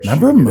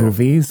Remember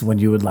movies when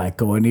you would like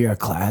go into your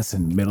class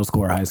in middle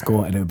school or high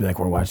school and it would be like,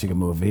 we're watching a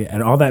movie.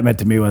 And all that meant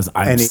to me was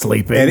I'm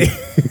sleeping.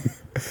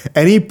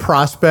 Any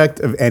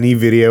prospect of any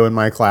video in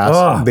my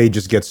class, they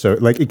just get so,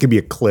 like, it could be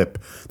a clip.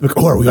 Like,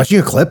 oh, are we watching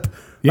a clip?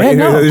 Yeah, like,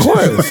 no, of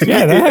course.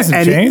 Yeah, that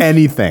hasn't changed.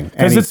 Anything.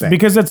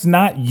 Because it's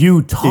not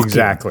you talking.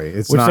 Exactly.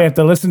 It's which not, they have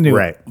to listen to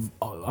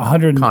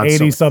 180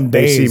 constantly. some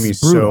days. They see me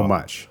so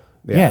much.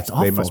 Yeah, it's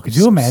awful. They must be Could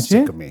you imagine?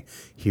 sick of me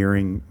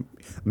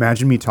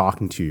imagine me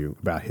talking to you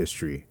about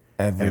history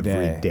every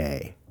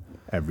day.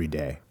 Every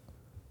day.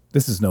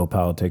 This is No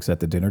Politics at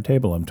the Dinner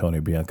Table. I'm Tony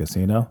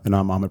Biancasino. And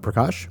I'm Amit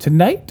Prakash.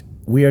 Tonight,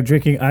 we are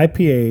drinking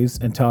IPAs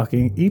and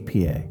talking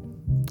EPA.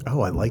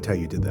 Oh, I liked how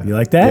you did that. You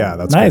like that? Yeah,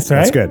 that's nice, good.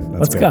 right?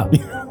 That's good. Let's go.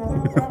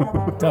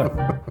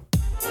 Done.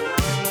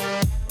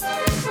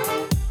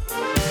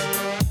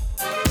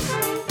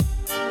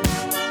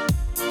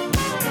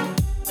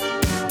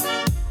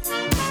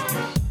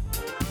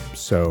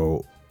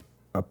 So,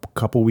 a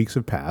couple weeks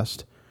have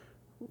passed.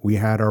 We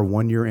had our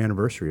 1 year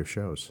anniversary of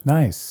shows.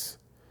 Nice.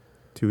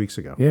 2 weeks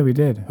ago. Yeah, we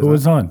did. Who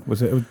was on?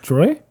 Was it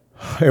Troy?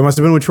 It must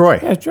have been with Troy.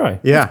 Yeah, Troy.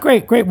 Yeah.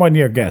 Great 1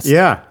 year guest.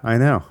 Yeah, I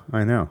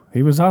know.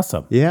 He was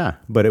awesome. Yeah,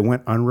 but it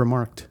went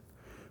unremarked.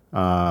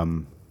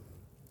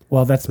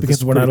 Well, that's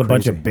because we're not a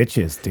bunch of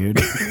bitches, dude.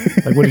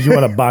 Like, what did you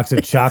want, a box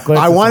of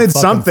chocolates? I wanted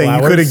something.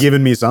 Flowers? You could have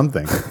given me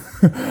something.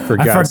 I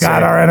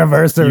forgot our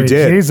anniversary. You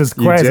did. Jesus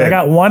Christ. I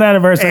got one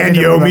anniversary. And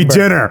you owe me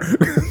dinner.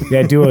 Yeah,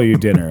 I do owe you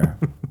dinner.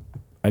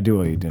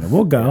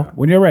 We'll go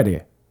when you're ready.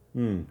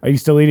 Are you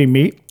still eating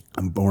meat?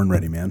 I'm born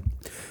ready, man.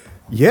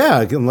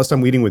 Yeah, unless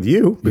I'm eating with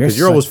you, because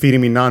you're always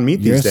feeding me non-meat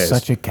these days. You're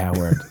such a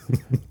coward.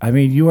 I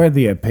mean, you are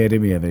the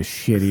epitome of a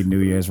shitty New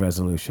Year's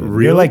resolution.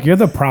 Really? You're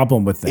the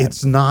problem with that.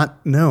 It's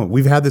not. No,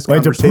 we've had this like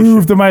conversation. To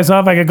prove to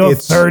myself I could go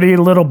 30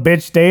 little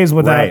bitch days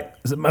without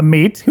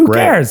meat. Who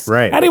cares?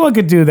 Right. Anyone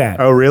could do that.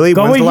 Oh, really?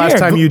 When's the last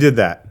time you did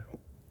that?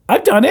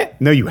 I've done it.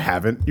 No, you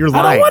haven't. You're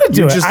lying. I don't want to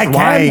do it.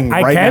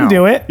 I can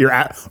do it. You're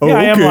at. Oh, yeah,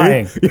 I am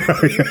lying.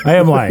 I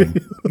am lying.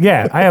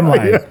 Yeah, I am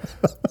lying.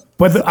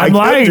 But I'm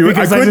lying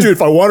because I could do it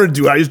if I wanted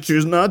to. I just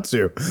choose not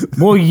to.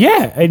 Well,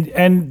 yeah,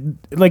 and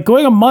like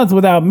going a month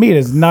without meat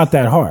is not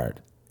that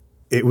hard.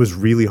 It was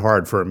really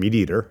hard for a meat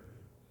eater.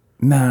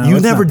 No,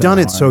 you've never done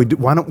it, so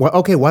why don't?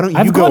 Okay, why don't you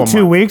I've go? I've gone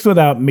 2 weeks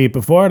without meat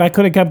before, and I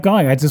could have kept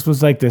going. I just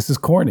was like, this is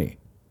corny.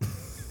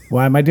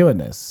 Why am I doing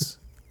this?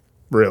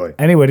 Really?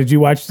 Anyway, did you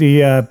watch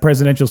the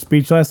presidential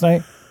speech last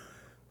night?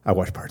 I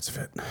watched parts of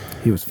it.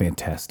 He was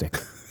fantastic.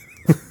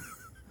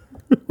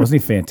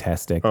 Wasn't he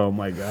fantastic? Oh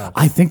my God!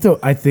 I think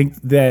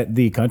that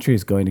the country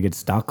is going to get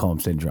Stockholm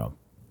syndrome.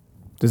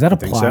 Does that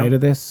apply to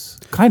this?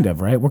 Kind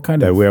of, right? We're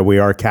kind of we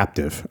are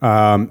captive.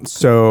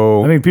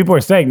 So I mean, people are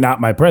saying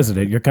not my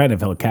president. You're kind of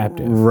held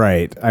captive,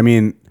 right? I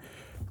mean,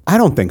 I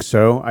don't think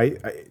so. I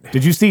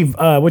did you see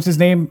what's his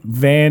name?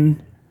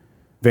 Van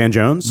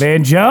Jones?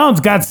 Van Jones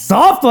got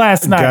soft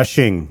last night.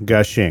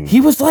 Gushing. He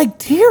was like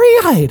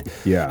teary-eyed.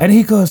 Yeah. And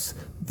he goes,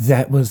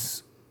 that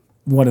was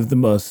one of the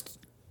most,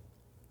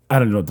 I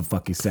don't know what the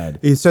fuck he said.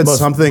 He said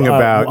something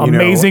about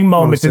amazing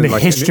moments in the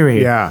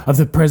history of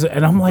the president.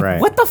 And I'm like,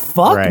 what the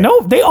fuck? Right.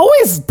 No, they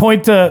always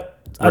point to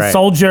a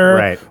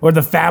soldier or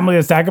the family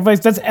that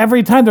sacrificed. That's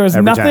every time. There was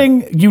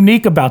nothing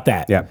unique about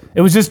that. Yeah. It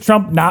was just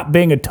Trump not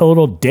being a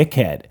total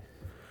dickhead.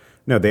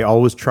 No, they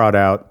always trot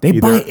out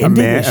either a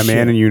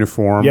man in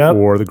uniform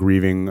or the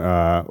grieving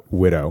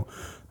widow.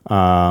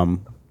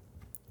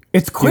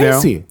 It's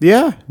crazy.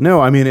 Yeah. No,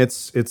 I mean,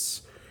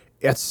 it's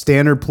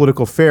standard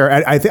political fare.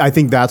 I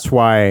think that's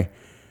why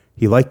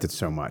he liked it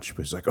so much.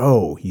 Because like,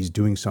 oh, he's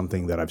doing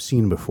something that I've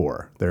seen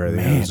before.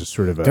 There's a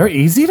sort of they're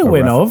easy to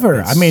win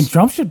over. I mean,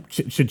 Trump should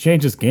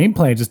change his game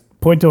plan. Just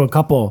point to a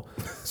couple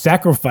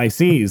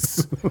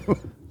sacrifices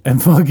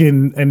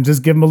and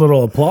just give him a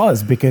little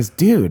applause. Because,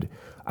 dude,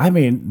 I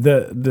mean,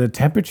 the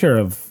temperature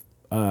of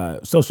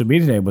social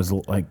media today was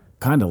like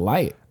kind of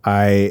light.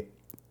 I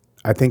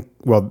think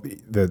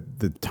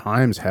the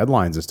Times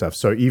headlines and stuff.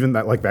 So even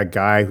that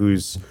guy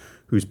who's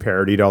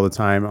parodied all the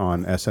time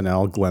on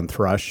SNL, Glenn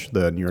Thrush,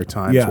 the New York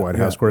Times White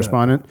House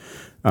correspondent,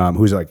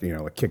 who's like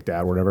kicked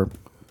out or whatever.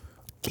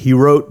 He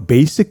wrote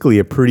basically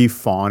a pretty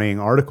fawning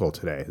article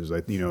today. It was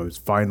like, it's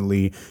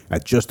finally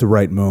at just the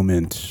right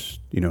moment,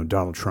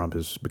 Donald Trump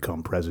has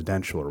become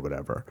presidential or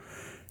whatever.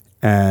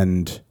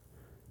 And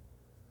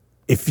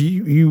if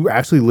you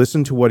actually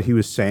listen to what he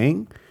was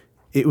saying,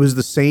 it was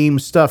the same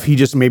stuff. He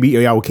just he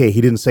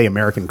didn't say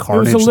American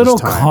carnage this time. It was a little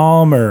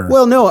calmer.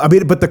 Well, no, I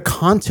mean, but the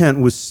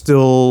content was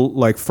still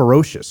like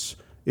ferocious.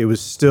 It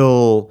was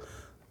still...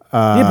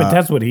 but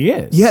that's what he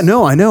is. Yeah,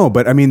 no, I know.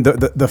 But I mean,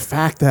 the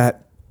fact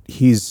that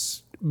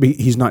he's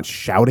not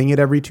shouting it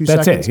every 2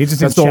 seconds. That's it.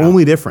 That's the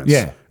only difference.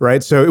 Yeah.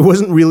 Right? So it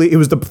wasn't really... It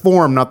was the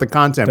form, not the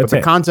content. But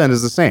the content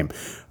is the same.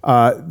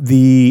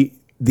 The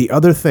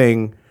other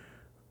thing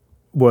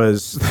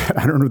was,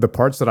 I don't know, the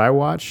parts that I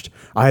watched,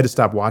 I had to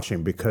stop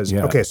watching because,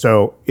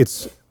 so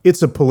it's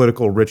a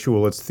political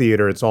ritual, it's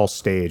theater, it's all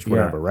staged,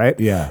 whatever, right?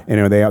 Yeah.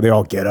 They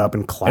all get up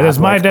and clap. It is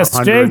my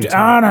distinct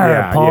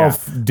honor, Paul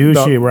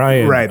Douchey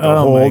Ryan. Right,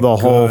 the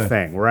whole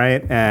thing,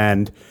 right?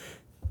 And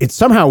It's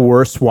somehow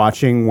worse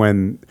watching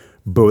when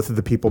both of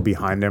the people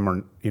behind him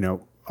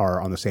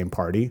are on the same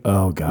party.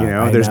 Oh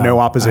God, there's no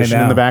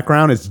opposition in the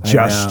background. It's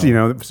just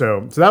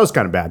so that was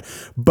kind of bad.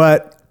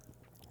 But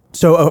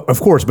so of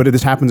course, but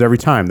this happens every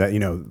time that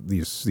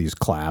these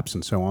claps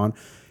and so on.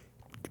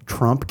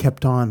 Trump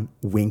kept on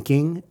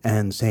winking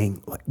and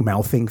saying, like,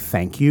 mouthing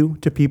thank you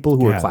to people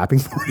who were clapping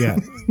for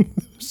him. Yeah.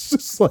 It's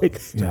just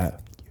like, yeah.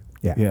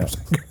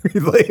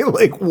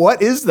 like,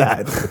 what is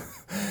that?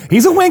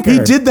 He's a winker. He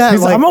did that.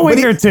 I'm a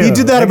winker too. He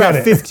did that about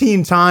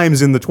 15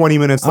 times in the 20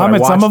 minutes that I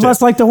watched some of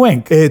us like to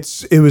wink.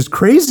 It was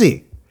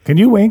crazy. Can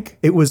you wink?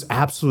 It was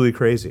absolutely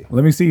crazy.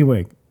 Let me see you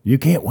wink. You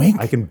can't wink?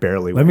 I can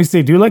barely Let wink. me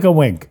see. Do like a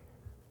wink.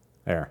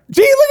 There.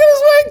 Gee, look at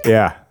his wink.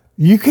 Yeah.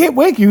 You can't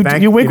wink. You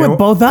wink with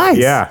both eyes.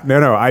 Yeah.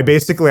 No. I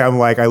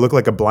look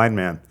like a blind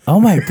man. Oh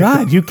my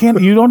God. You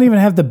don't even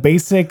have the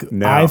basic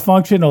eye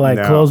function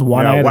to close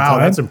one eye at a time. Wow,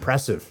 that's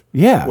impressive.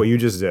 Yeah. What you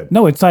just did.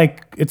 No, it's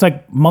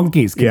like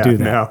monkeys can do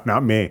that. No,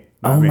 not me.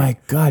 My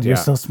God, you're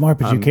so smart,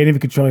 but you can't even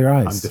control your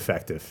eyes. I'm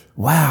defective.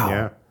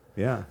 Wow.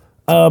 Yeah.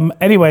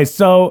 Anyway,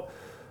 so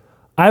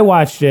I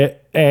watched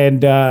it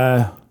and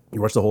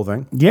you watched the whole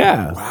thing?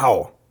 Yeah.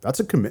 Wow. That's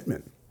a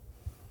commitment.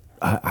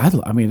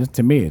 I mean,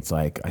 to me, it's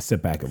like I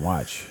sit back and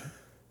watch.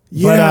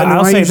 Yeah, but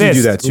I'll say usually this: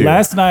 do that too.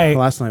 Last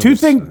night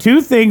two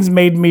things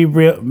made me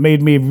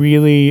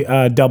really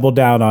double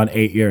down on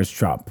 8 years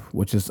Trump,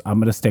 which is I'm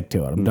going to stick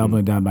to it. I'm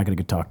doubling down. I'm not going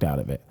to get talked out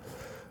of it,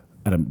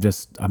 and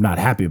I'm not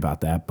happy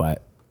about that,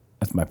 but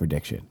that's my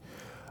prediction.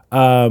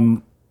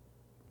 One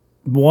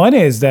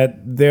is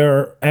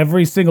that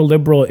every single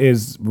liberal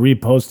is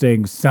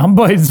reposting sound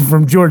bites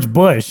from George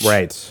Bush,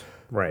 right,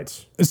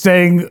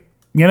 saying,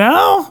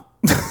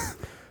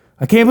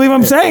 I can't believe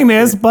I'm saying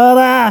this,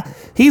 but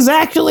he's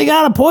actually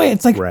got a point.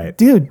 It's like,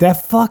 dude,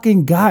 that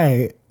fucking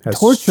guy has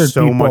tortured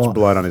so people. Much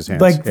blood on his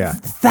hands. Like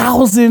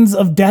thousands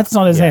of deaths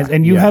on his hands.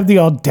 And you have the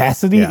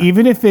audacity,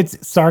 even if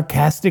it's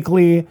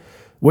sarcastically,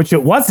 which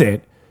it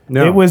wasn't,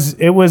 it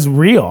was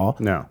real.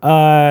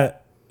 No.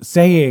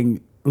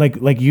 Saying,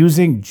 like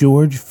using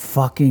George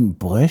fucking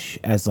Bush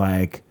as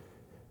to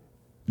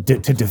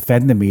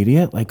defend the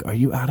media. Like, are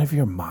you out of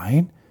your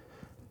mind?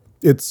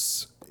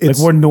 It's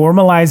we're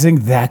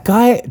normalizing that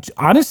guy.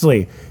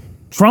 Honestly,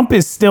 Trump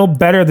is still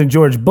better than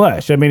George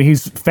Bush. I mean,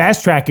 he's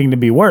fast tracking to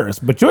be worse,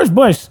 but George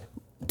Bush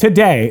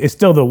today is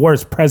still the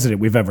worst president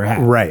we've ever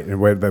had. Right.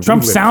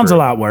 Trump sounds a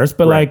lot worse,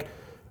 but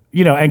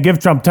and give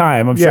Trump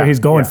time. I'm sure he's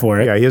going for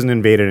it. Yeah, he hasn't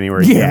invaded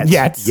anywhere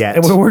yet.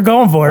 We're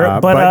going for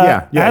it.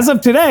 But as of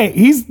today,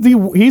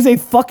 he's a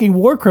fucking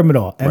war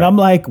criminal. And I'm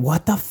like,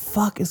 what the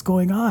fuck is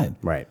going on?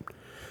 Right.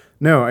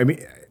 No, I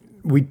mean,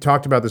 we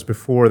talked about this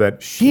before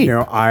that,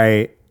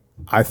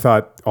 I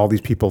thought all these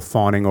people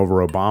fawning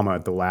over Obama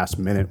at the last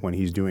minute when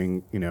he's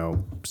doing,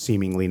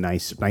 seemingly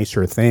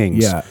nicer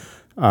things. Yeah.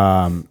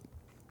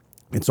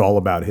 It's all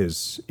about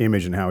his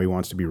image and how he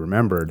wants to be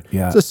remembered.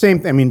 Yeah. It's the same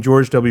thing. I mean,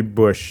 George W.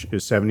 Bush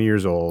is 70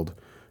 years old,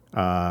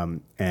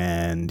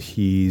 and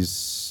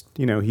he's,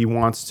 he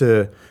wants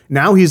to.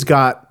 Now he's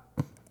got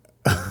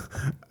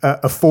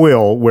a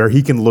foil where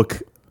he can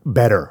look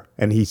better,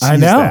 and he sees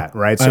that,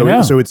 right?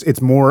 So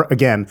it's more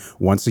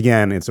once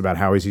again, it's about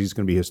how he's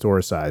going to be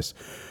historicized.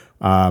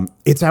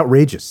 It's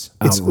outrageous.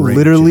 It's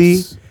literally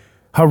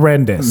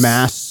horrendous.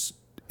 Mass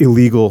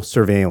illegal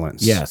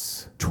surveillance.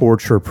 Yes.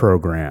 Torture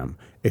program.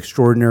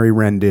 Extraordinary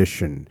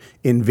rendition.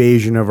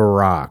 Invasion of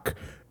Iraq.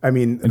 I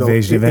mean,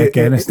 invasion of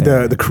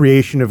Afghanistan. The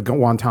creation of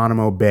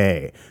Guantanamo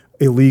Bay.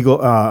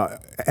 Illegal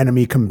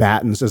enemy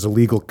combatants as a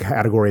legal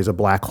category as a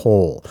black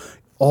hole.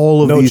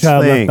 All of these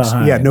things.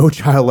 Yeah, no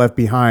child left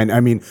behind.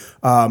 I mean,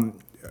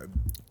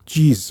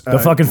 the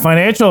fucking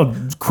financial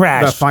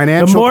crash. The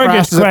financial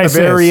mortgage crash at the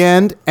very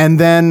end. And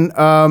then...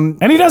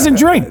 and he doesn't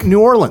drink. New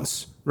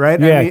Orleans, right?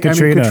 Yeah,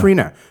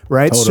 Katrina.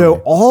 Right? Totally.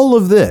 So all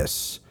of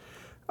this...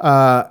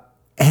 but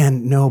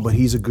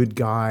he's a good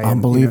guy.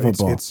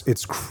 Unbelievable. And,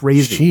 it's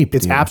crazy. Cheap,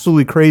 it's dude.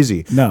 absolutely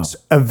crazy. No. So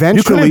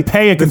eventually... You couldn't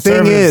pay a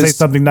conservative to say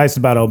something nice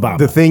about Obama.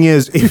 The thing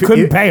is... You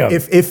couldn't pay him.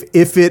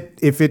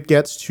 If it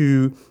gets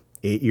to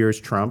 8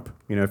 years Trump,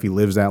 if he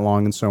lives that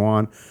long and so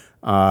on...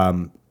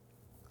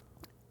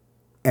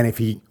 and if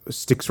he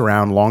sticks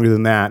around longer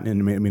than that,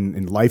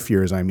 in life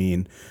years,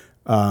 there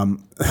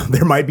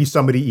might be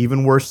somebody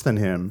even worse than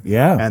him.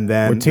 Yeah, and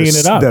then we're teeing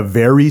it up. The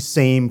very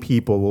same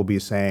people will be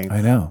saying,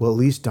 "I know." Well, at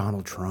least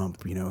Donald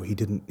Trump, he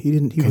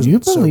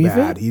wasn't so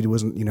bad. He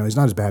wasn't, he's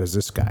not as bad as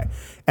this guy.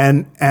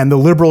 And the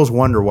liberals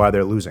wonder why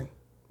they're losing.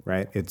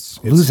 Right?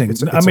 It's losing.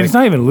 It's not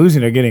even losing;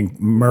 they're getting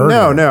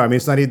murdered. No. I mean,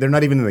 it's not. They're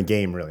not even in the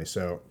game really.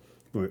 So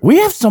we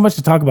have so much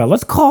to talk about.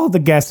 Let's call the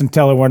guest and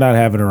tell her we're not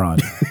having her on.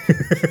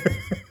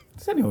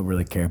 Does anyone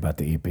really care about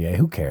the EPA?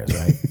 Who cares,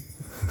 right?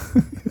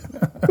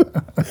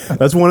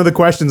 That's one of the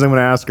questions I'm going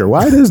to ask her.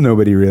 Why does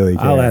nobody really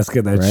care? I'll ask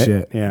her that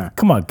shit. Yeah.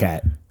 Come on,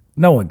 Kat.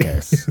 No one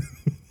cares.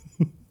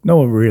 No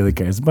one really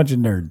cares. A bunch of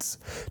nerds.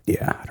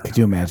 Yeah. Could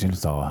you imagine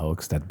it's all a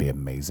hoax? That'd be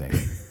amazing.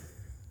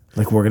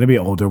 Like, we're going to be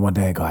older one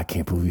day and go, I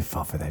can't believe we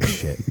fell for that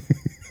shit.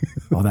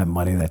 All that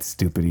money, that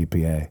stupid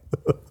EPA.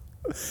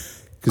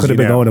 Could have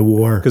been going to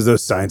war. Because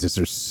those scientists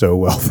are so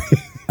wealthy.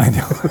 I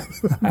know.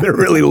 They're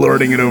really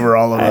lording it over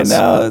all of I us.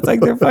 know. It's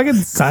like they're fucking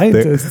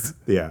scientists.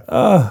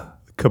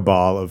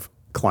 Cabal of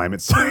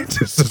climate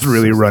scientists is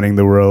really running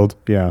the world.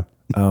 Yeah.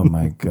 Oh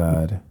my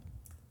God.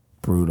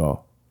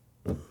 Brutal.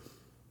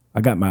 I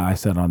got my eye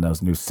set on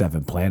those new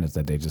 7 planets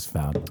that they just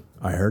found.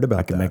 I heard about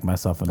that. I can make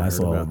myself a nice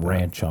little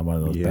ranch on one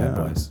of those bad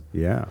boys.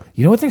 Yeah.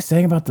 You know what they're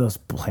saying about those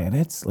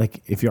planets?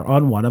 Like, if you're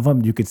on one of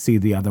them, you could see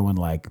the other one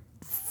like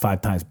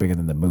 5 times bigger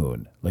than the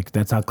moon. Like,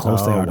 that's how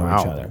close they are to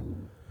each other.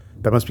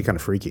 That must be kind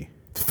of freaky.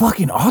 It's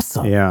fucking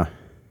awesome. Yeah.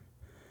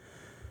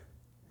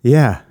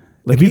 Yeah.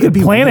 Like, you could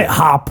planet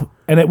hop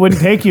and it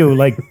wouldn't take you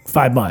like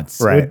 5 months.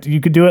 Right. You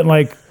could do it in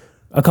like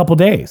a couple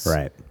days.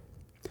 Right.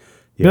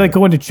 You're like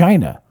going to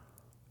China,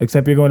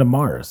 except you're going to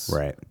Mars.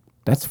 Right.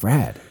 That's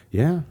rad.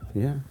 Yeah.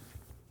 Yeah.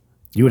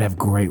 You would have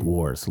great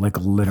wars, like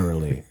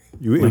literally.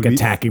 Like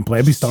attacking plane.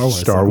 It'd be Star Wars.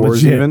 Star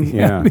Wars legit. Even?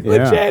 Yeah. Yeah.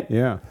 Legit.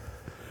 Yeah.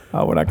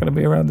 Oh, we're not going to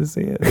be around to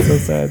see it. It's so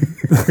sad.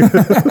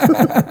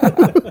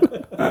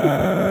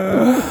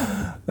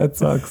 That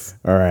sucks.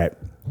 All right.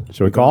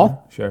 Shall we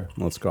call? Sure.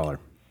 Let's call her.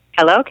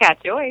 Hello,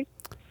 Kat Joyce.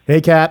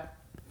 Hey, Kat.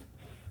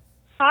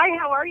 Hi,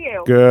 how are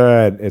you?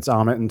 Good. It's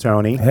Amit and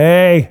Tony.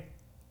 Hey.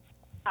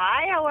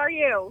 Hi, how are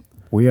you?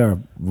 We are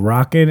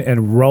rocking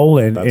and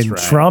rolling in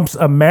Trump's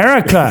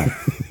America.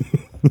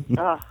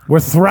 We're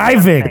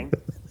thriving.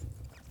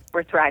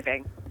 We're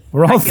thriving.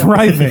 We're all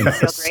thriving.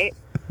 Feels great.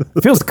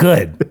 Feels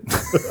good.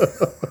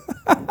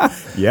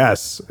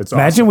 Yes, it's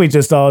Imagine awesome. we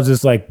just all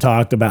just like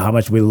talked about how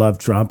much we love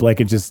Trump.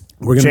 Like it just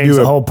We're gonna changed do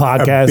the whole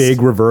podcast. A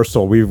big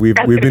reversal. We've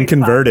been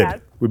converted.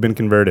 Podcast. We've been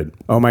converted.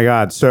 Oh my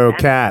God! So, I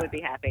Kat, would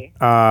be happy.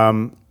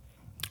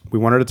 we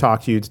wanted to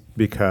talk to you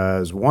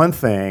because one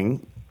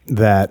thing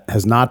that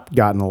has not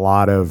gotten a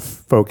lot of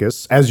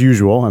focus, as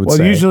usual, I would say.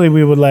 Well, usually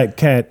we would let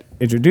Kat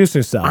introduce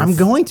herself. I'm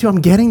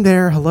getting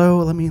there. Hello.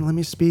 Let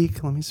me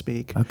speak.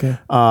 Okay.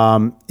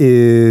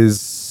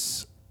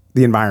 Is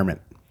the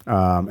environment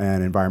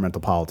and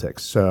environmental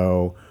politics.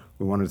 So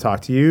we wanted to talk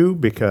to you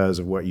because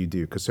of what you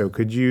do. So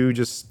could you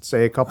just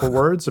say a couple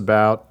words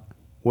about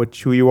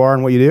who you are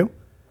and what you do?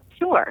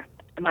 Sure.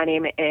 My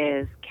name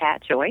is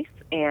Kat Joyce,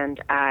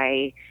 and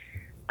I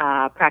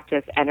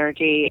practice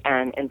energy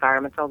and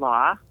environmental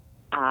law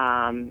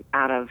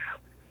out of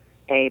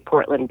a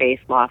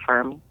Portland-based law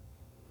firm,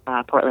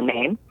 Portland,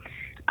 Maine.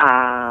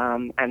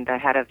 I'm the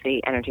head of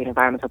the Energy and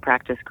Environmental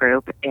Practice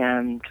Group,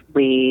 and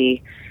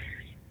we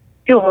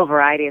do a whole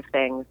variety of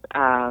things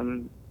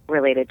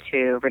related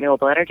to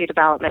renewable energy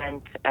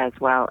development, as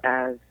well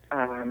as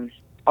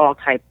all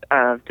types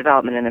of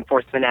development and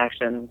enforcement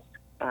actions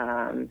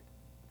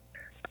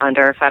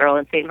under federal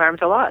and state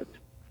environmental laws.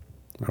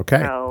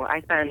 Okay. So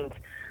I spend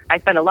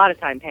a lot of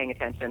time paying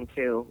attention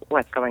to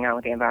what's going on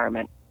with the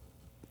environment.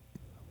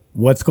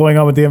 What's going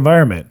on with the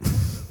environment?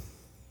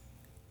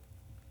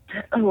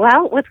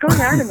 Well, what's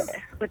going on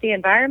with the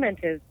environment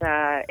is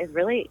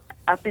really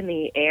up in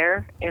the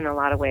air in a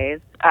lot of ways.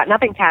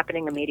 Nothing's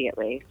happening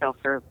immediately. So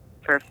for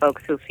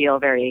folks who feel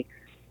very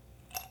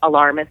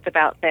alarmist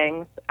about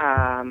things,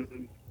 our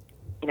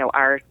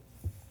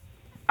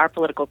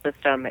political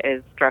system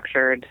is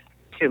structured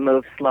to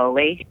move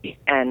slowly,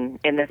 and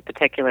in this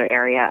particular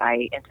area,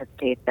 I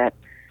anticipate that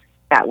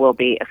will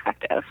be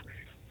effective.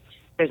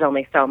 There's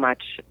only so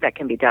much that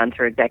can be done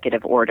through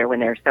executive order when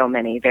there are so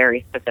many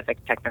very specific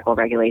technical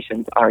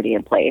regulations already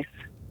in place.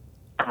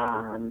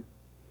 But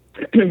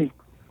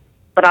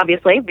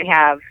obviously, we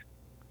have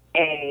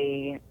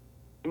a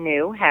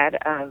new head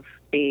of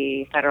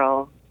the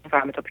Federal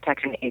Environmental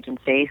Protection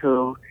Agency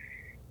who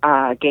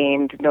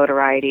gained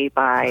notoriety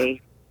by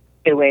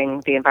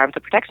suing the Environmental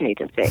Protection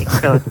Agency.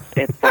 So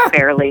it's a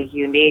fairly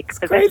unique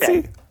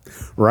position. Crazy.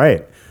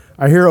 Right.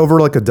 I hear over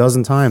like a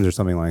dozen times or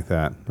something like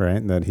that, right?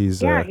 That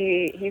he's... Yeah,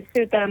 he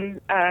sued them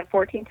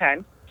 14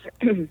 times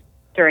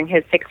during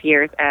his 6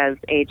 years as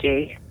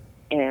AG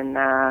in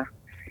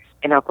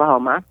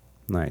Oklahoma.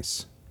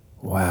 Nice.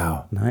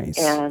 Wow. Nice.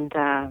 And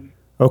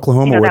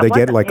Oklahoma, where they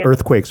get wasn't like his-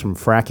 earthquakes from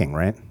fracking,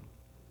 right?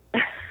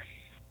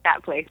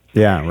 that place.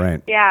 Yeah,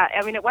 right. Yeah,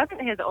 I mean, it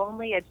wasn't his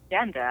only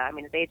agenda. I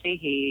mean, as AG,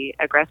 he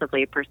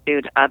aggressively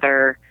pursued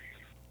other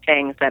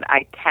things that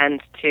I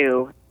tend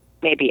to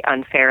maybe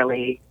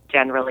unfairly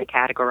generally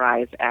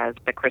categorize as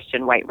the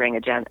Christian right-wing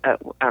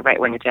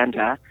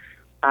agenda.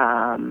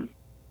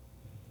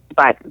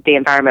 But the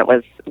environment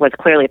was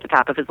clearly at the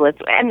top of his list.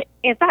 And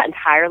it's not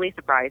entirely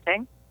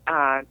surprising,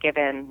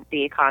 given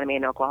the economy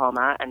in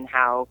Oklahoma and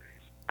how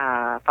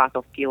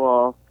fossil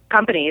fuel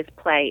companies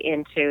play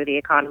into the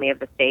economy of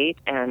the state,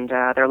 and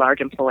they're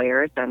large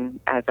employers. And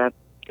as a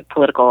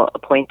politically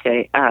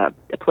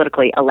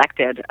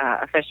elected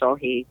official,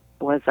 he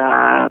was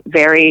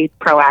very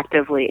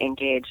proactively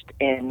engaged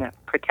in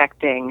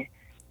protecting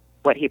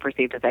what he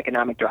perceived as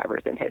economic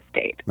drivers in his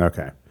state.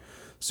 Okay.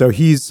 So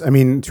he's, I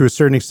mean, to a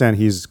certain extent,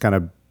 he's kind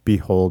of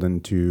beholden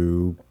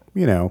to,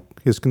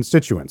 his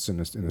constituents in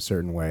a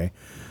certain way.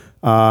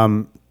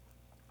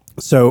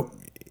 So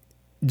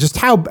just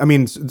how, I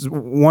mean,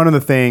 one of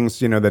the things,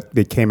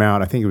 that came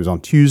out, I think it was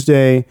on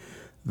Tuesday,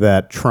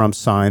 that Trump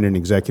signed an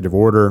executive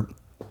order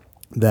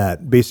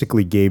that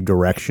basically gave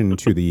direction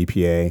to the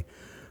EPA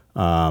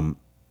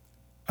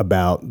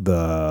about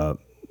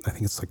I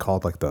think it's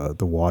called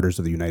the Waters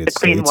of the United States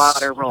Clean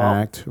Water Rule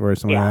Act or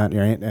something like that,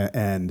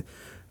 right?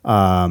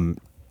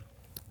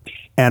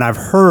 And I've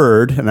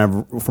heard,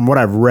 from what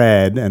I've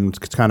read, and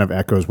it kind of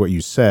echoes what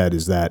you said,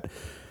 is that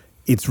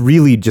it's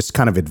really just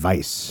kind of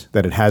advice,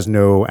 that it has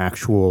no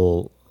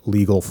actual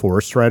legal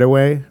force right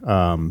away,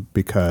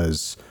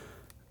 because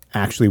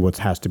actually what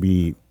has to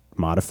be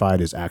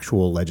modified is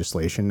actual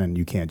legislation, and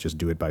you can't just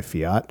do it by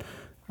fiat.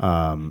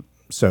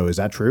 So is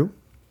that true?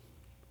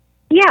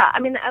 Yeah, I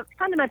mean,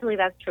 fundamentally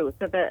that's true.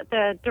 So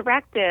the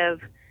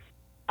directive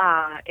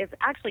is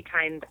actually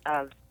kind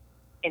of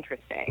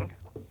interesting.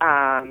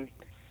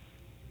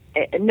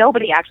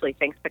 Nobody actually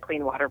thinks the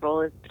Clean Water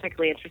Rule is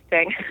particularly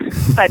interesting,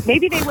 but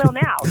maybe they will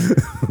now.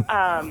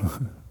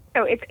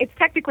 So it's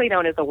technically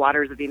known as the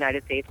Waters of the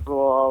United States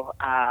Rule.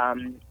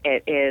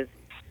 It is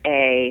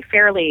a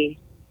fairly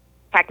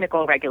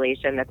technical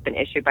regulation that's been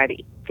issued by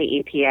the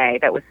EPA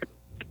that was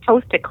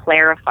supposed to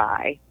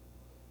clarify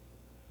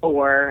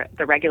for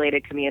the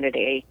regulated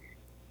community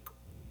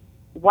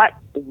what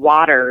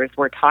waters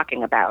we're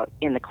talking about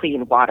in the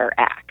Clean Water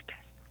Act.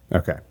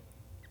 Okay.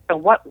 So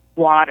what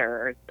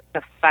waters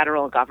the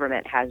federal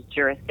government has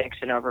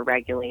jurisdiction over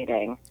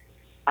regulating.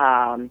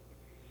 And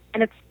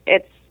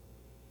it's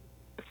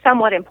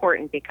somewhat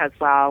important because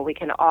while we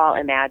can all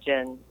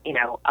imagine,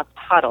 a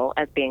puddle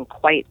as being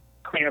quite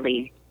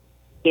clearly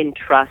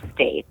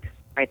intrastate,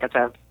 right? That's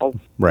a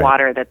right.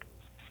 water that's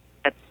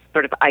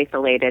sort of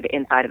isolated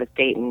inside of a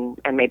state and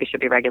maybe should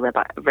be regulated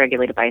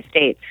by a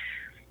state.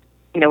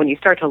 When you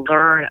start to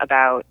learn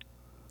about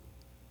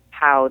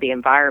how the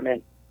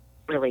environment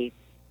really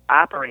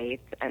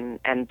operates and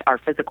our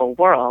physical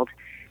world,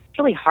 it's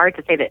really hard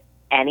to say that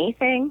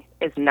anything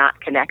is not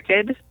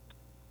connected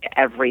to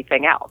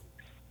everything else.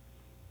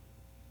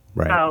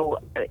 Right.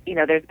 So,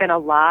 there's been a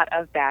lot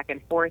of back and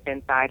forth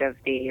inside of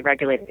the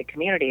regulated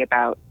community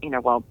about,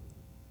 well,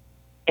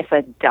 if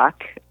a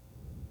duck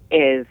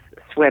is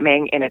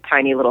swimming in a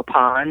tiny little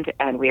pond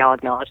and we all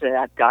acknowledge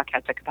that duck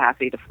has the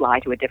capacity to fly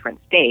to a different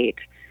state,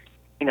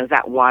 is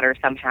that water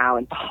somehow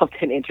involved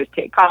in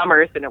interstate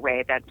commerce in a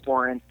way that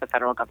warrants the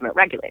federal government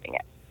regulating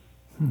it?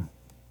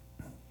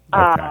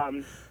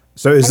 Okay.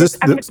 So is this?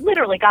 It's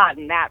literally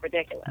gotten that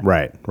ridiculous.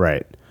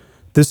 Right.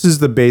 This is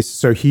the base.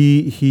 So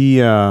he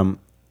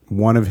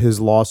one of his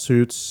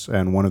lawsuits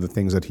and one of the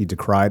things that he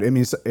decried. I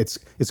mean,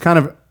 it's kind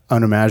of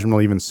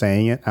unimaginable even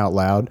saying it out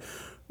loud.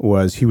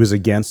 Was he was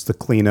against the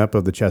cleanup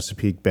of the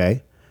Chesapeake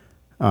Bay.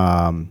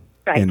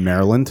 Right. In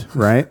Maryland,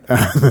 right?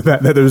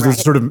 that there's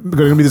this sort of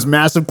going to be this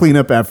massive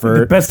cleanup effort.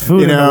 The best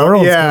food in the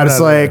world. Yeah,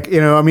 it's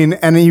I mean,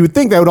 and you would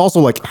think that would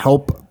also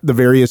help the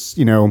various,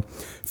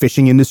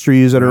 fishing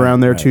industries that are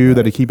around there too,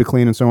 that to keep it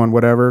clean and so on,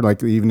 whatever.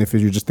 Even if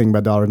you're just thinking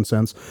about dollars and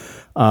cents.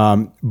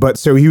 But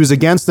so he was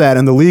against that,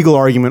 and the legal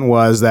argument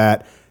was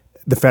that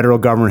the federal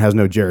government has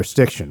no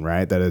jurisdiction,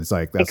 right? That it's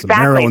that's exactly. a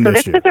Maryland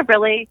issue. So this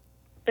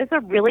is a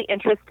really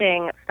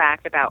interesting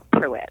fact about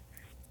Pruitt.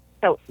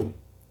 So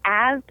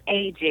as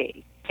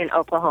AG in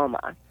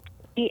Oklahoma,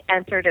 he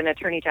entered an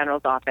attorney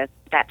general's office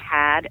that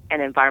had an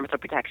environmental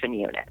protection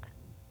unit.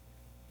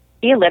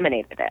 He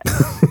eliminated it.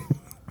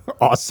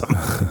 Awesome.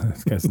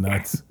 This guy's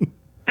nuts.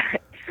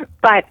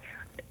 But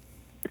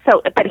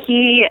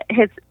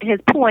his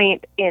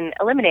point in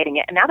eliminating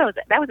it, and now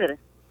that was at a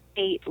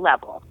state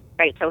level,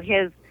 right? So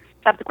his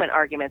subsequent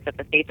arguments that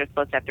the states are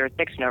supposed to have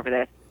jurisdiction over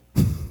this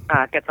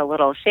gets a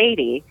little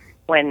shady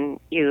when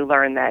you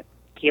learn that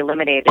he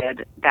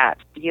eliminated that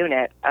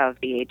unit of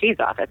the AG's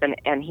office,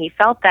 and he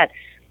felt that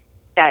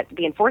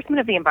the enforcement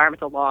of the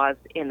environmental laws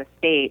in the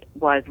state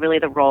was really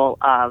the role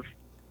of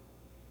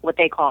what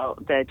they call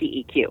the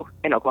DEQ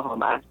in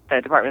Oklahoma,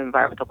 the Department of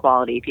Environmental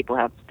Quality. People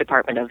have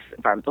Department of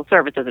Environmental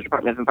Services, the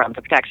Department of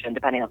Environmental Protection,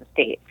 depending on the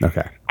state.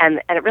 Okay.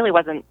 And it really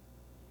wasn't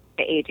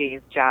the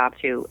AG's job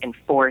to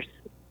enforce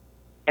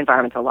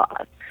environmental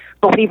laws.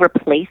 But what he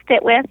replaced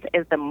it with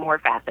is the more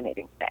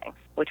fascinating thing,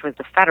 which was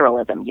the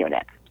federalism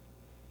unit.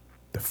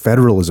 The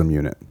federalism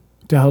unit.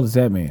 What the hell does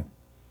that mean?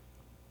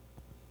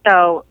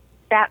 So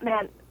that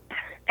meant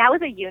that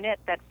was a unit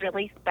that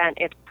really spent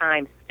its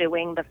time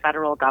suing the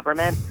federal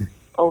government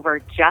over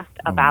just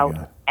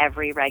about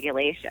every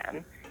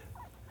regulation,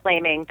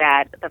 claiming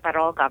that the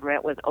federal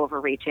government was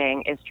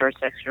overreaching its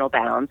jurisdictional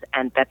bounds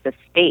and that the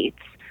states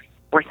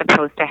were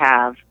supposed to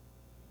have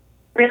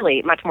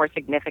really much more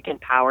significant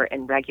power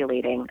in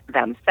regulating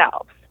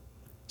themselves.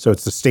 So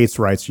it's the states'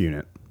 rights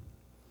unit.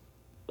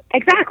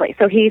 Exactly.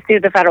 So he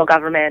sued the federal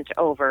government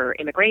over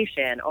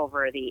immigration,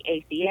 over the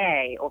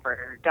ACA,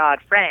 over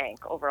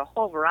Dodd-Frank, over a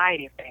whole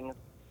variety of things,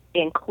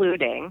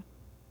 including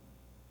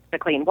the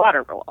Clean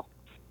Water Rule.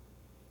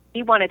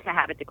 He wanted to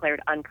have it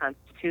declared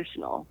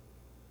unconstitutional.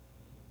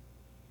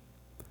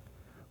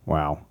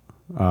 Wow.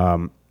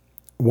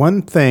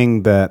 One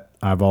thing that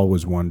I've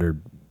always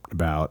wondered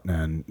about,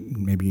 and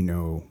maybe you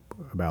know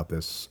about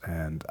this,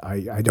 and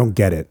I don't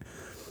get it,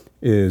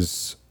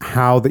 is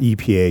how the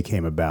EPA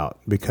came about,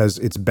 because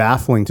it's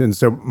baffling to, and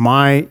so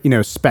my,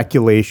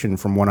 speculation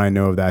from what I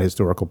know of that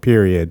historical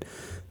period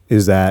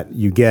is that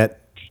you get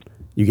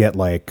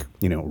like,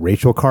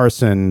 Rachel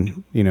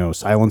Carson,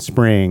 Silent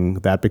Spring,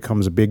 that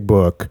becomes a big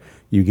book.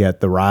 You get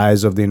the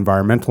rise of the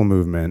environmental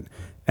movement,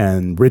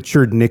 and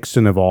Richard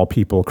Nixon, of all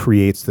people,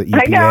 creates the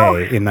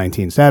EPA in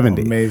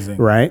 1970. Amazing.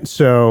 Right?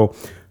 So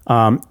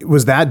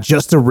was that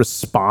just a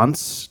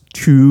response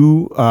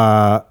to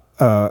a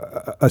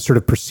sort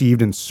of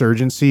perceived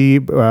insurgency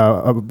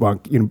by a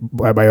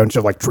bunch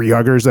of like tree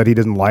huggers that he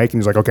didn't like?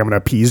 And he's like, okay, I'm going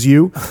to appease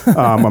you.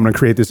 I'm going to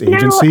create this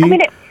agency. No, I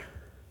mean,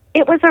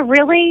 it was a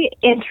really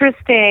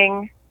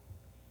interesting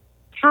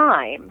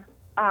time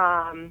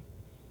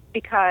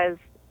because,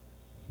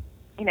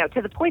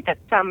 to the point that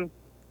some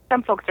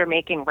folks are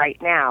making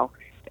right now,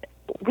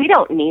 we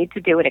don't need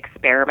to do an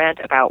experiment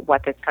about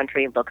what this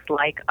country looks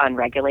like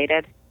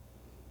unregulated.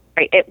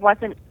 Right? It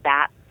wasn't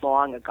that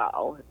long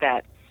ago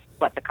that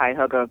the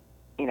Cuyahoga,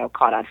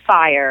 caught on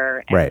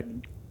fire. And right.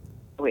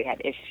 We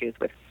had issues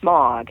with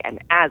smog and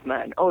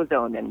asthma and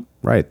ozone and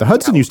right. The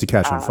Hudson used to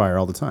catch on fire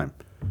all the time.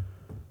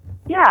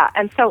 Yeah,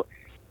 and so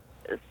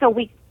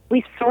we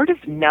sort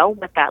of know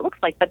what that looks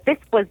like, but this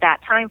was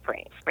that time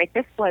frame, right?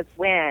 This was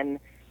when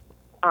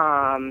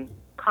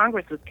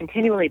Congress was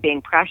continually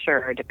being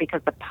pressured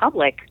because the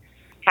public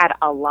had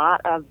a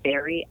lot of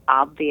very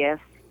obvious,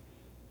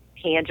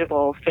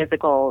 tangible,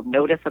 physical,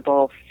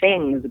 noticeable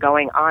things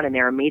going on in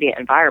their immediate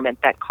environment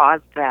that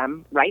caused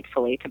them,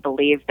 rightfully, to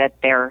believe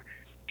that their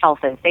health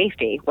and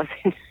safety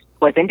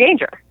was in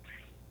danger.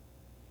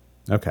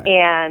 Okay.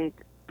 And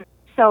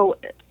so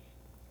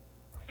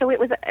it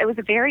was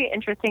a very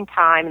interesting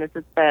time. This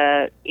is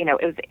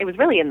it was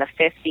really in the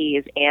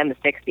 50s and the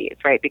 60s,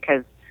 right?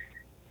 Because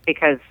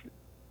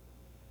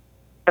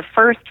the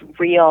first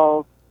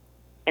real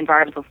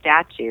environmental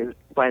statute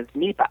was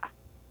NEPA.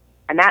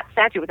 And that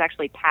statute was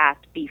actually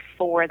passed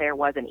before there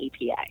was an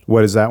EPA.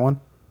 What is that one?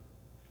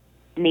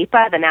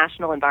 NEPA, the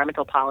National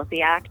Environmental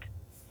Policy Act.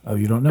 Oh,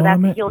 you don't know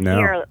Amit? Amit? No.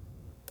 Hear.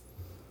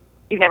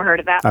 You've never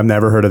heard of that? I've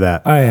never heard of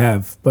that. I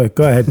have, but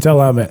go ahead, tell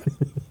Amit.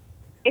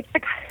 It's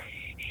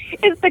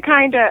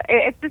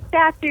the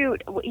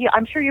statute.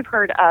 I'm sure you've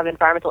heard of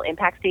environmental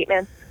impact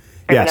statements.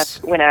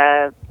 Yes.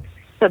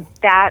 So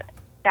that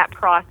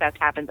process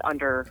happens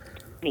under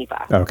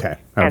NEPA. Okay.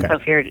 And so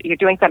if you're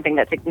doing something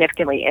that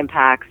significantly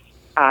impacts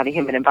the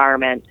human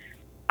environment,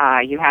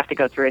 you have to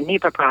go through a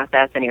NEPA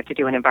process, and you have to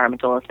do an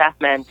environmental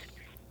assessment.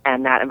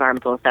 And that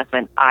environmental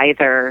assessment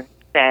either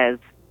says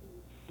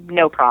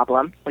no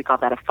problem, we call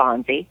that a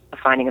FONSI, a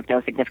finding of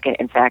no significant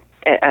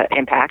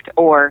impact,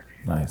 or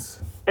Nice.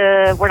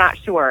 We're not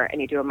sure,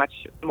 and you do a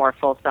much more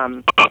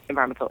fulsome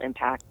environmental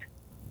impact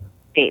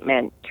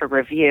statement to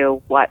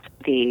review what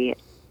the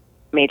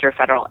major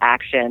federal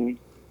action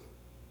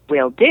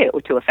will do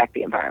to affect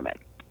the environment.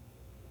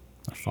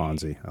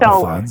 Fonzie.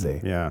 So,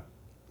 Fonzie. Yeah.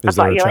 I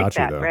thought you liked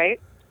that, though? right?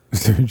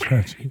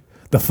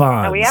 The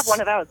Fonz. Oh, we have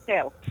one of those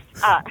too.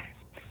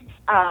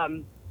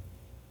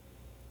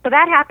 So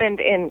that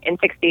happened in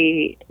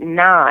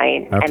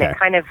 1969, and Okay. it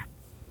kind of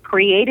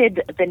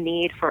created the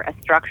need for a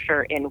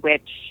structure in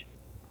which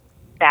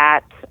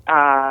that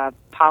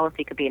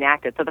policy could be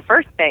enacted. So the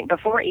first thing,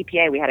 before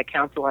EPA, we had a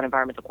Council on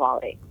Environmental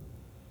Quality.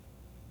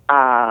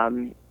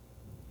 And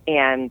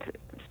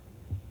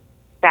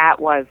that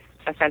was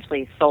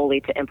essentially solely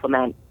to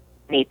implement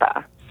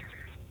NEPA.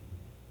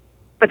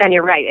 But then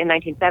you're right, in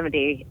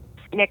 1970,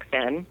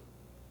 Nixon,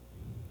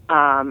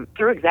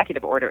 through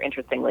executive order,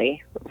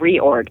 interestingly,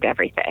 reorged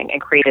everything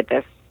and created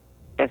this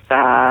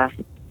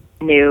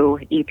new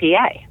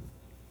EPA.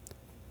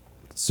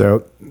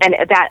 So, and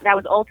that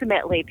was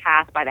ultimately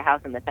passed by the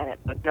House and the Senate.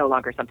 So it's no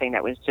longer something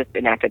that was just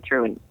enacted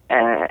through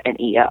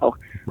an EO.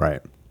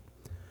 right.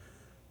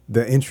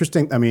 The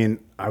interesting,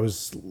 I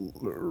was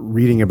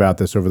reading about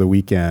this over the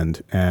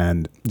weekend,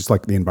 and just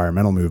like the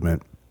environmental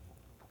movement,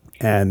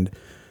 and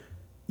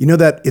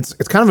that it's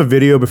kind of a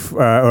video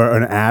or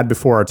an ad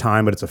before our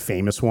time, but it's a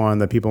famous one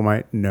that people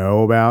might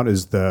know about,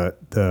 is the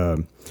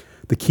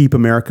Keep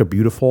America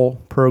Beautiful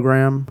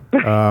program,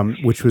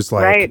 which was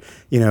like, right.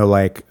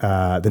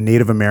 The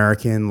Native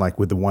American, like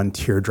with the one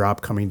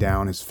teardrop coming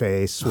down his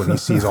face when he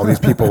sees all these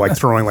people like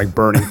throwing like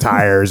burning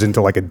tires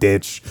into like a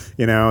ditch,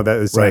 that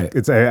is right.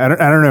 like, I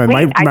don't know. It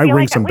might ring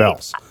like some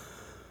bells.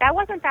 That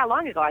wasn't that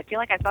long ago. I feel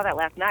like I saw that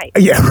last night.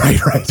 Yeah,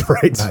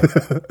 right.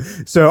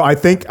 So I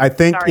think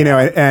Sorry,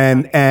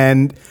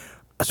 and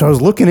so I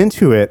was looking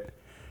into it.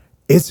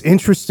 It's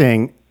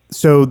interesting.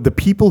 So the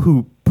people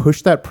who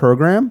pushed that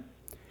program,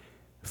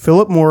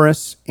 Philip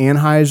Morris,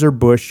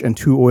 Anheuser-Busch, and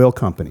 2 oil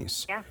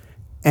companies. Yeah.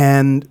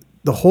 And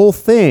the whole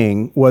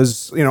thing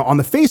was, on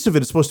the face of it,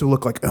 it's supposed to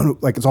look like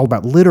it's all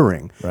about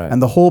littering. Right.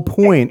 And the whole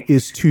point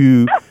is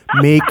to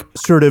make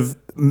sort of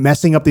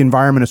messing up the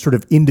environment a sort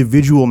of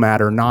individual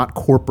matter, not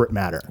corporate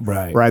matter.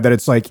 Right. That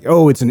it's like,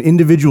 it's an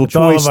individual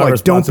choice.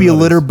 Like, don't be a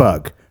litter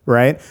bug.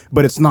 Right.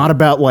 But it's not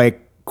about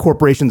like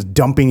corporations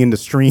dumping into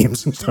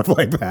streams and stuff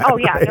like that. Oh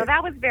yeah. Right? No,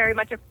 that was very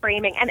much a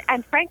framing.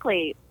 And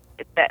frankly,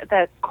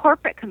 the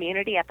corporate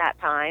community at that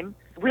time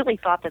really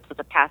thought this was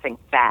a passing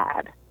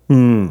fad.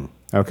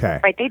 Okay.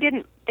 Right? They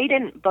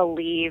didn't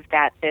believe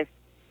that this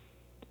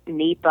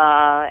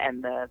NEPA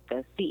and the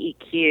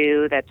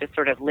CEQ that just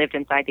sort of lived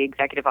inside the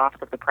executive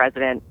office of the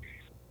president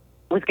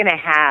was going to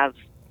have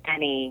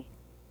any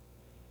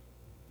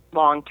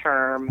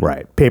long-term...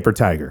 Right. Paper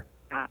tiger.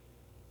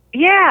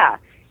 Yeah.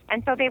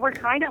 And so they were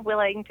kind of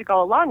willing to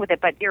go along with it.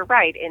 But you're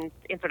right, in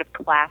sort of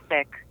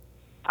classic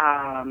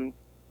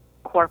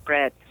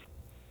corporate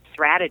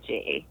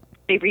strategy,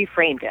 they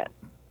reframed it.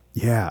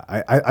 Yeah,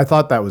 I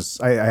thought that was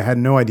I had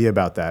no idea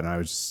about that, and I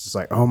was just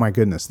like, oh my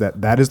goodness,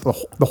 that is the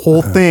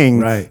whole thing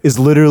Right. is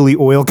literally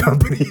oil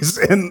companies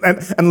and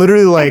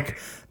literally like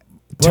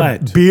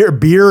But-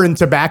 beer and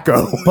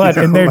tobacco. But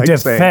you in know, their like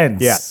defense, saying,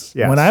 yes,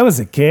 when I was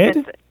a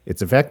kid,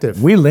 it's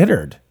effective. we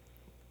littered.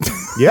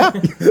 Yeah.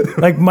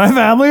 Like my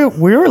family,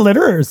 we were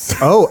litterers.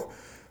 Oh,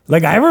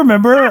 Like I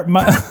remember I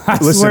swear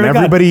listen, to God,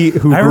 everybody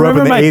who I grew up in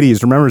remember the my-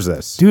 '80s remembers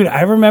this. Dude,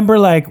 I remember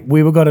like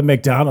we would go to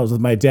McDonald's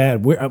with my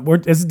dad.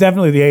 This is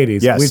definitely the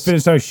 80s. Yes. We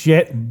finished our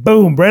shit,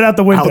 boom, right out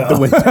the window. Out the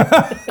window.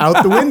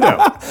 Out the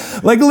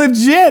window. Like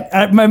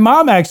legit. My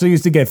mom actually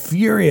used to get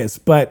furious,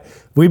 but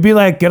we'd be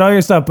like, get all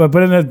your stuff, but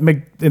put it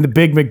in the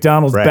big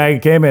McDonald's Right. bag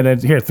it came in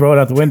and here, throw it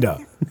out the window.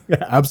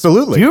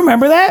 Absolutely. Do you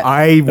remember that?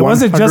 It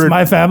wasn't just 100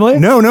 my family?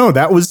 No,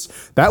 that was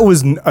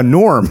a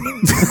norm.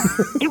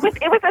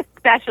 It was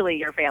especially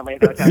your family,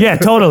 though. Doug. Yeah,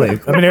 totally.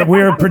 I mean, we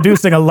were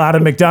producing a lot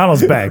of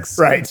McDonald's bags.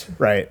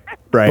 right.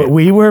 But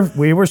we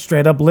were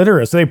straight up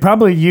litterers. So they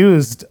probably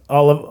used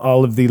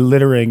all of the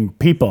littering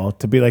people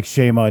to be like,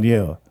 shame on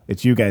you.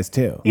 It's you guys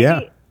too.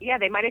 Yeah. Yeah,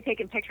 they might have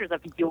taken pictures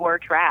of your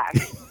trash.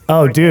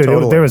 Oh, dude,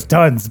 Totally. there was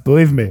tons.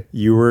 Believe me.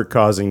 You were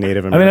causing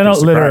Native I mean, I Americans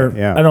don't to litter. cry.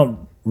 Yeah. I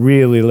don't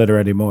really litter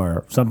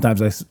anymore.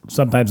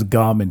 Sometimes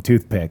gum and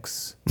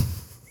toothpicks.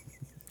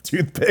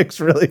 Toothpicks,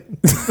 really?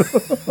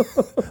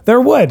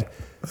 They're wood.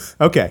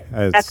 Okay.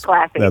 That's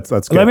classy. That's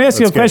good. Let me ask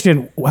you a That's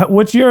good. question.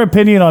 What's your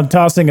opinion on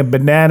tossing a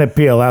banana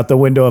peel out the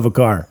window of a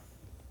car?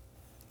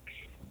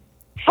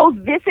 So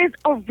this is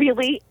a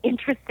really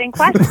interesting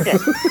question.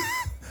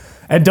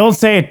 And don't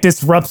say it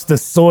disrupts the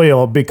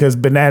soil because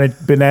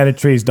banana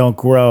trees don't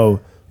grow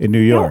in New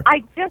No, York.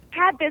 I just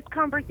had this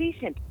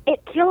conversation. It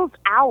kills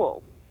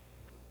owls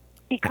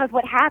because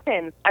what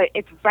happens?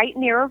 It's right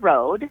near a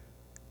road,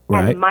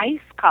 Right. and mice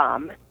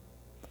come,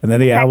 And then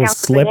the check owls out the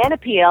slip. banana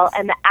peel,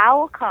 and the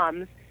owl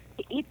comes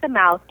to eat the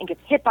mouse and gets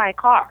hit by a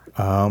car.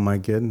 Oh my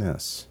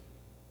goodness.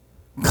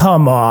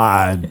 Come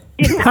on.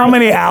 Didn't How I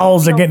many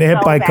owls are feel getting hit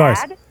so by cars?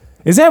 bad?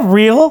 Is that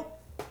real?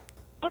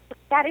 Look,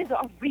 that is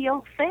a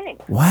real thing.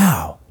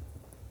 Wow.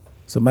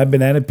 So my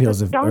banana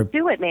peels are Don't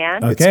do it,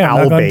 man. Okay. It's I'm not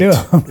owl gonna bait. do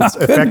it. I'm not It's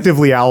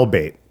effectively owl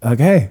bait.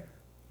 Okay.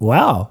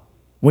 Wow.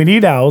 We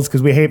need owls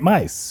because we hate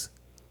mice.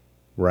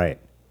 Right.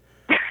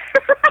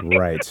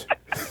 Right.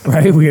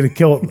 Right? We gotta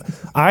kill.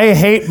 I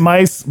hate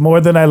mice more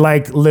than I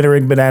like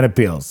littering banana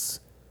peels.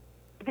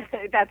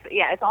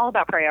 It's all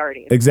about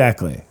priorities.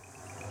 Exactly.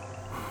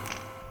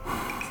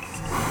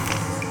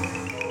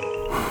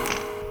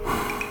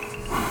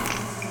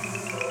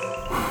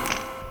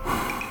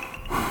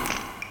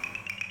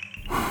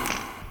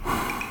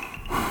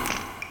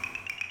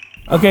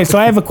 Okay, so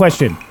I have a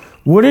question.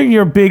 What are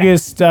your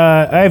biggest?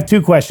 I have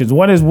two questions.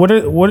 One is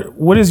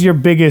what is your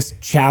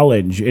biggest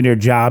challenge in your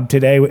job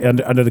today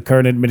under the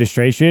current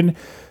administration?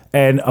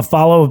 And a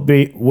follow-up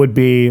would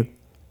be,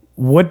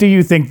 what do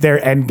you think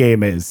their end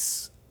game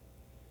is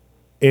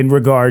in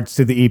regards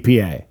to the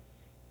EPA?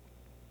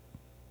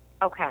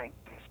 Okay.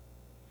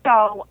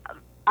 So,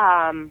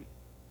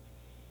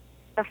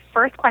 the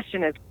first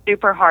question is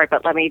super hard,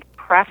 but let me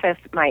preface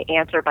my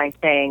answer by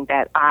saying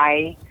that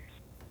I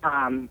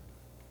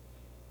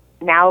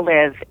now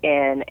live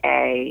in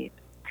a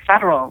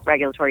federal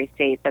regulatory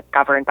state that's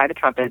governed by the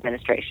Trump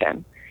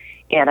administration.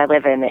 And I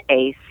live in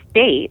a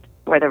state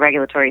where the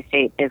regulatory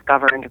state is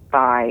governed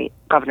by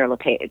Governor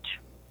LePage.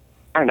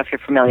 I don't know if you're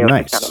familiar with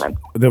Nice. this gentleman.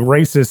 The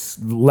racist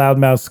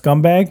loudmouth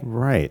scumbag?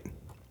 Right.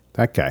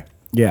 That guy.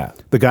 Yeah.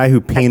 The guy who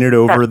painted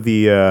over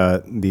the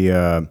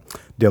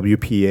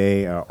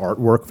WPA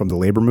artwork from the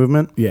labor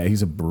movement. Yeah,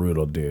 he's a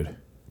brutal dude.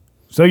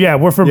 So yeah,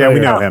 we're Yeah, familiar. we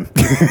know him.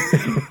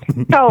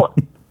 So,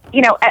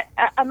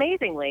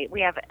 amazingly, we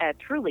have a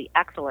truly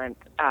excellent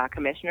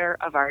commissioner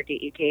of our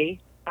DEP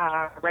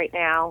right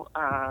now,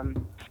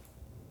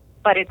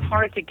 but it's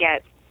hard to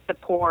get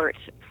support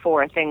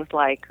for things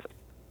like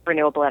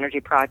renewable energy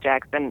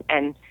projects, and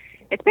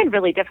it's been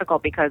really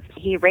difficult because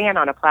he ran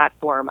on a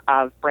platform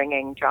of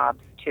bringing jobs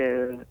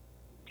to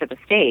the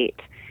state,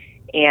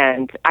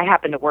 and I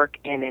happen to work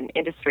in an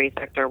industry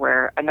sector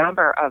where a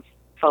number of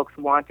folks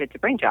wanted to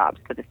bring jobs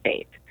to the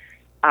state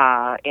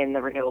in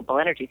the renewable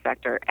energy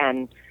sector,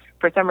 and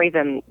for some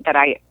reason that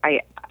I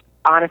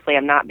honestly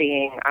am not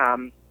being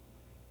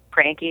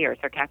cranky or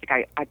sarcastic,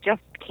 I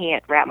just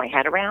can't wrap my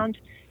head around.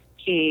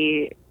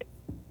 He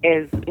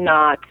is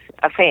not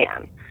a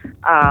fan.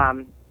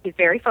 He's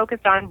very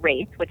focused on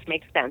rates, which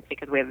makes sense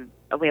because we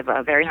have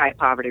a very high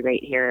poverty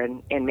rate here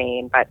in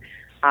Maine. But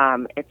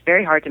It's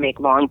very hard to make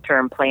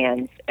long-term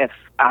plans if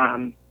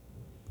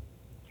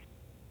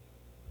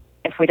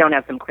we don't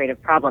have some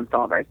creative problem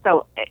solvers.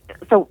 So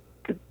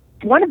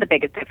one of the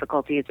biggest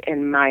difficulties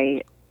in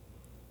my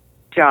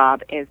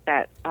job is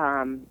that,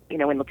 when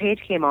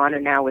LePage came on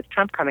and now with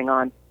Trump coming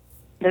on,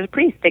 there's a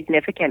pretty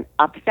significant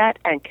upset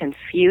and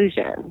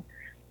confusion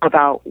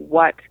about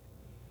what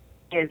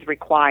is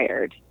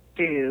required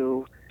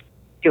to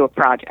do a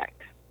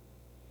project.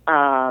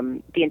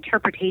 The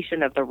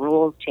interpretation of the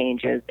rules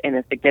changes in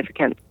a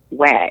significant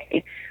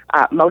way.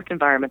 Most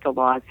environmental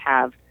laws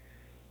have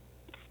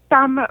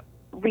some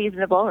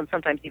reasonable and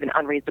sometimes even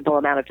unreasonable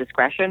amount of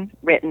discretion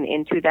written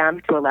into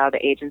them to allow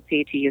the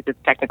agency to use its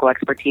technical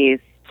expertise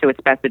to its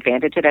best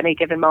advantage at any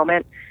given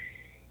moment.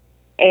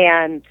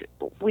 And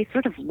we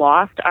sort of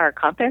lost our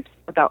compass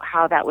about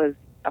how that was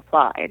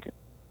applied.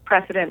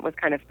 Precedent was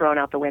kind of thrown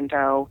out the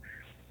window,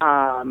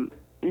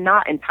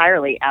 not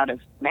entirely out of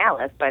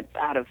malice, but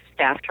out of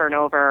staff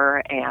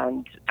turnover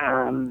and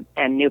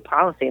new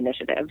policy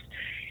initiatives.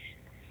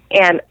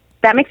 And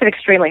that makes it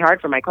extremely hard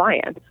for my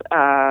clients,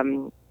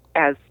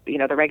 as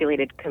the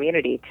regulated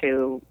community,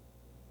 to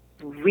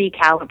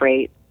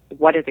recalibrate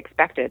what is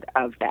expected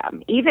of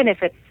them, even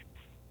if it's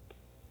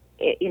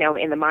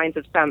in the minds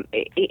of some,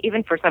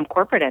 even for some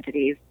corporate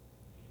entities,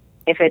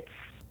 if it's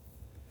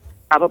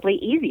probably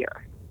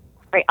easier.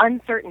 Right?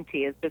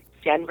 Uncertainty is just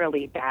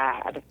generally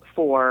bad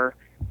for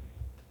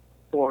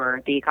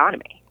the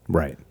economy.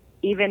 Right.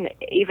 Even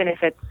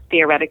if it's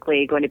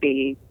theoretically going to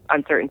be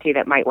uncertainty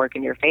that might work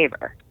in your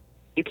favor,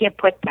 you can't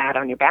put that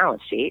on your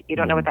balance sheet. You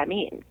don't know what that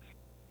means.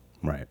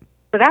 Right.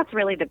 So that's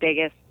really the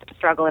biggest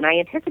struggle, and I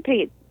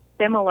anticipate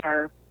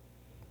similar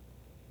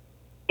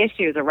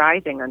issues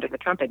arising under the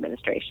Trump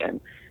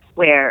administration,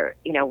 where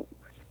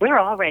we're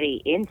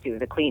already into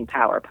the Clean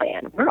Power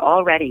Plan. We're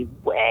already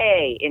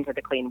way into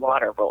the Clean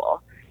Water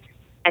Rule.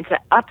 And to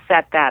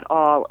upset that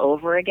all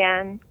over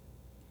again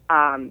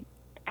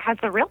has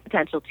the real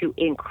potential to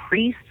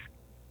increase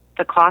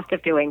the cost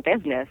of doing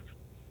business,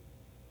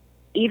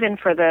 even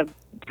for the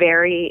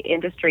very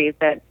industries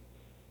that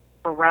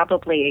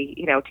probably,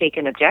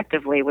 taken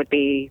objectively, would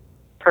be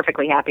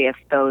perfectly happy if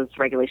those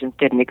regulations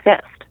didn't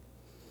exist.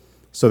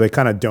 So they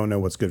kind of don't know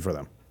what's good for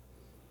them.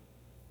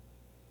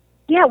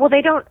 Yeah, well,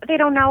 they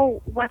don't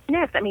know what's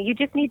next. I mean, you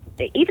just need,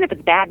 even if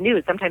it's bad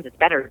news, sometimes it's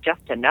better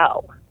just to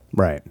know.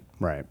 Right.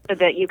 So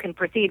that you can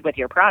proceed with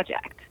your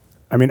project.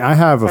 I mean, I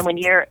have and when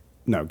you're...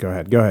 No, go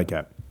ahead,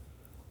 Kat.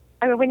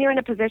 I mean, when you're in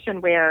a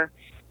position where,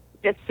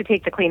 just to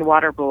take the Clean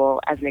Water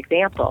Rule as an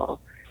example,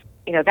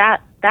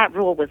 that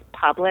rule was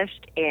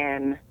published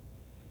in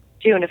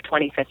June of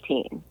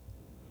 2015.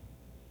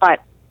 But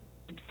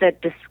the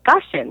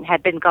discussion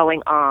had been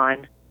going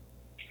on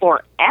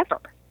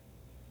forever.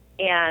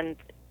 And,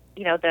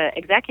 the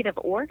executive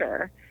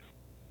order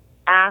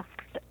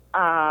asked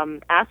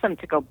them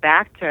to go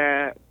back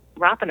to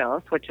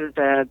Rapanos, which was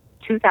a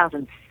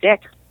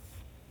 2006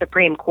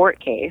 Supreme Court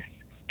case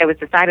that was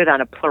decided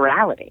on a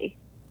plurality,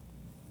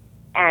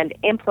 and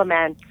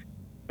implement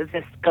the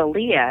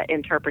Scalia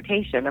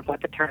interpretation of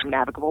what the term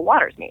navigable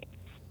waters means.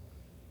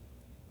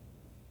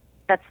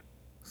 That's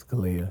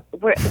Scalia.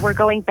 We're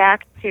going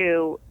back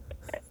to,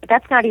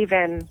 that's not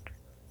even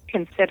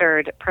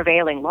considered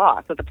prevailing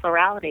law. So the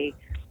plurality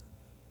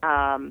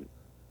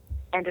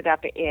ended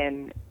up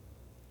in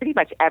pretty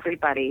much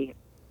everybody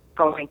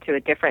going to a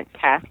different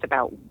test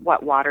about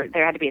what water.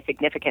 There had to be a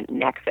significant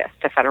nexus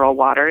to federal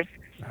waters.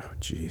 Oh,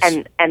 jeez.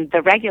 And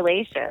the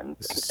regulations.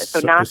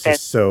 This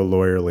is so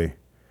lawyerly.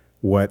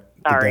 What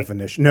the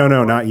definition? No,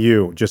 not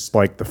you. Just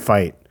like the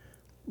fight.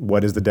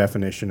 What is the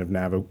definition of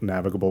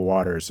navigable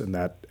waters? And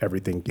that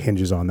everything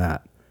hinges on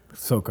that.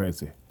 So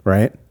crazy.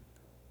 Right?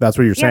 That's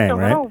what you're saying,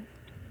 right?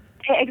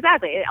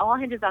 Exactly. It all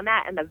hinges on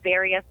that, and the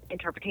various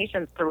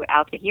interpretations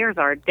throughout the years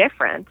are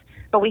different.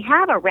 But we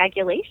have a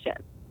regulation,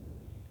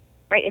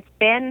 right? It's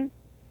been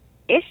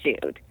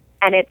issued,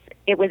 and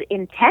it was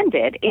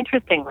intended,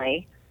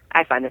 interestingly,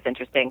 I find this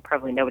interesting,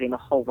 probably nobody in the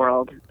whole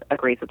world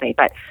agrees with me,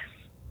 but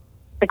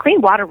the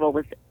Clean Water Rule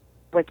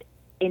was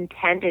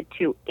intended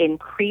to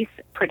increase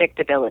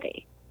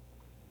predictability.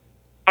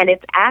 And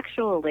it's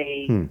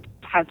actually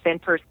has been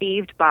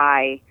perceived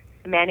by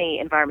many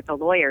environmental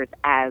lawyers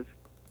as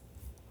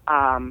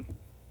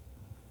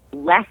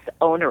less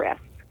onerous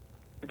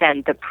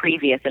than the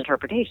previous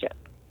interpretation.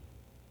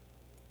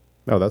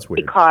 Oh, that's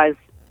weird.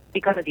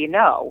 Because as you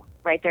know,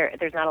 right,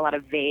 there's not a lot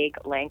of vague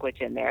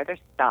language in there. There's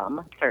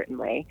some,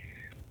 certainly,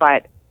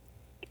 but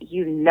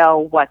you know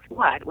what's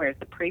what, whereas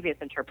the previous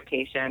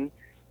interpretation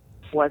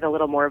was a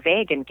little more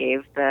vague and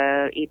gave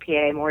the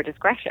EPA more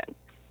discretion.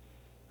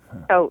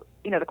 So,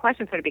 the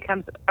question sort of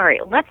becomes, all right,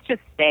 let's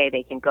just say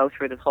they can go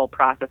through this whole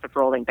process of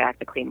rolling back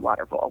the Clean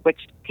Water Rule,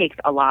 which takes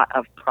a lot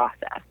of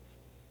process.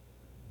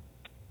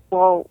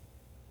 Well,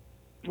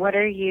 what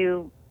are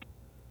you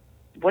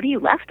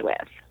left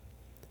with?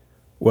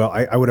 Well,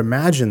 I would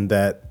imagine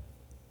that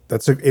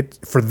it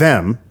for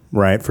them,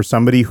 right? For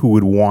somebody who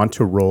would want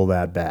to roll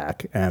that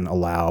back and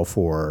allow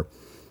for,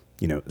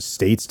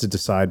 states to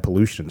decide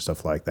pollution and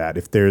stuff like that.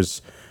 If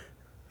there's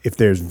if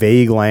there's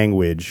vague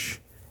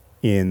language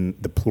in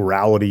the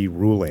plurality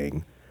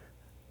ruling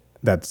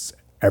that's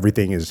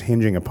everything is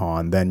hinging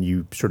upon, then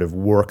you sort of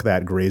work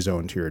that gray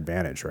zone to your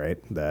advantage, right?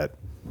 That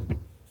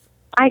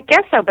I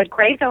guess so, but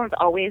gray zones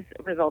always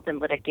result in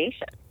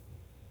litigation.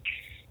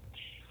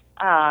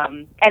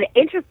 And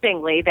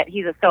interestingly, that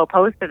he's so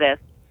opposed to this.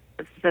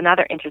 This is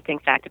another interesting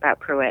fact about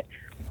Pruitt.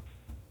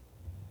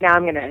 Now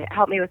I'm going to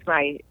help me with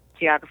my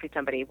geography.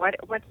 Somebody,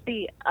 what's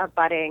the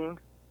abutting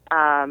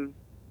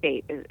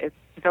state? Is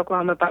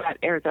Oklahoma abut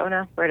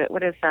Arizona?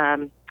 What is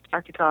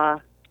Arkansas?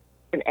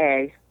 An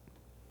A.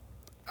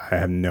 I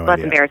have no idea.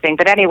 That's embarrassing.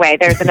 But anyway,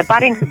 there's an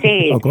abutting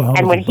state,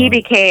 and when he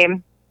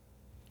became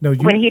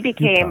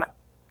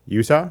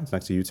Utah, it's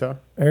next to Utah.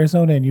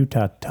 Arizona and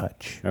Utah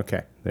touch.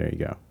 Okay, there you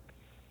go.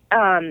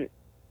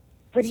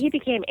 When he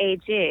became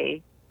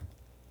AG,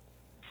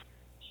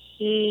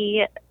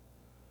 he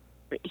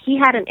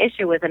had an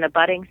issue with an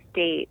abutting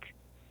state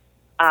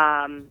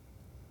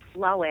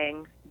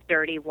flowing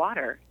dirty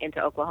water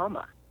into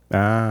Oklahoma.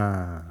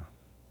 Ah.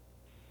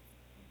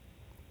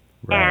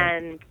 Right.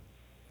 And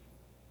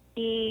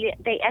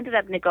they ended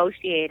up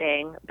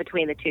negotiating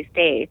between the two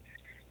states,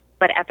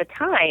 but at the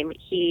time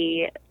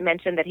he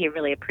mentioned that he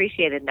really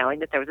appreciated knowing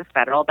that there was a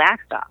federal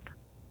backstop.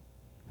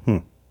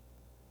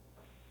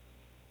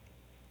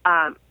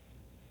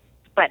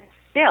 But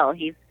still,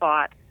 he's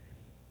fought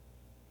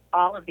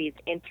all of these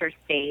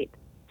interstate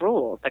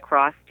rules, the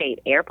cross-state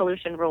air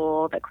pollution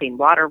rule, the clean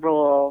water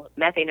rule,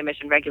 methane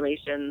emission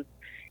regulations.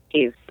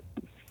 He's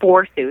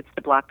 4 suits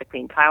to block the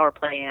Clean Power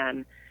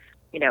Plan.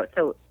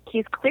 So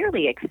he's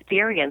clearly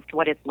experienced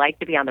what it's like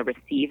to be on the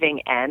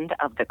receiving end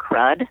of the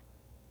crud,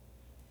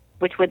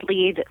 which would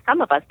lead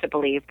some of us to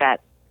believe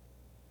that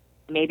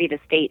maybe the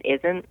state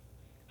isn't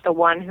the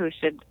ones who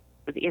should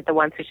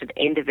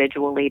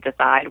individually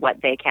decide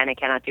what they can and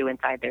cannot do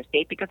inside their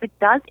state, because it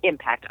does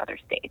impact other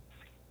states.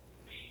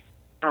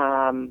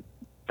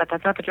 But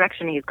that's not the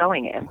direction he's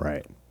going in.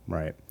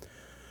 Right.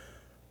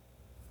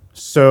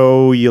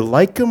 So you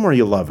like him or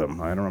you love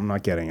him? I'm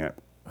not getting it.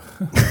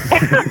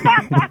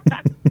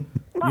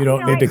 You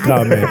don't need to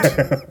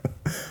comment.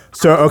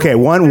 So, okay,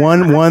 one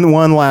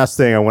last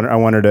thing I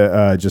wanted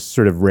to just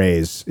sort of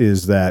raise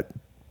is that,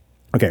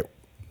 okay,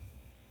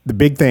 the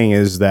big thing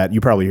is that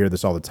you probably hear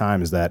this all the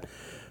time, is that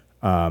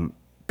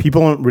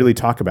people don't really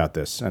talk about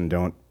this and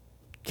don't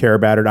care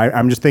about it.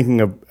 I'm just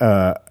thinking of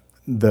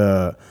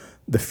the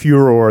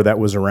furor that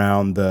was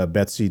around the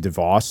Betsy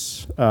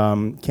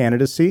DeVos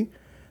candidacy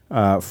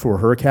for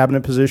her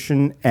cabinet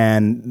position,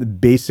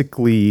 and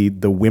basically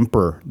the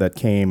whimper that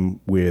came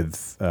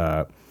with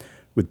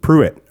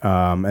Pruitt,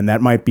 and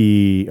that might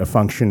be a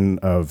function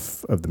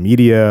of the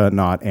media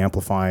not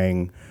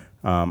amplifying.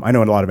 I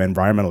know a lot of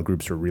environmental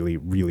groups are really,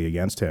 really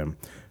against him,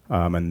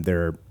 and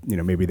they're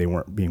maybe they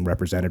weren't being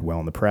represented well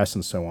in the press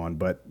and so on.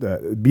 But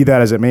be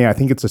that as it may, I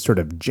think it's a sort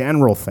of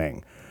general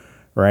thing,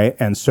 right?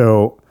 And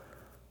so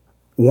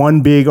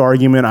one big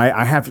argument I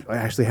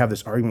actually have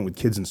this argument with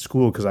kids in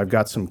school, because I've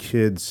got some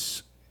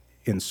kids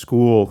in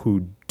school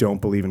who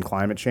don't believe in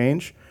climate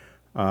change,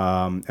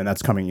 and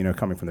that's coming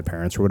from the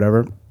parents or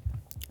whatever.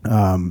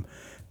 And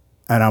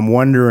I'm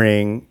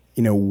wondering,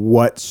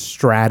 what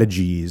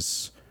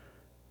strategies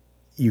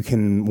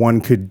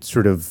one could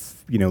sort of,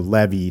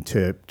 levy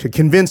to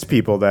convince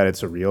people that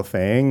it's a real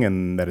thing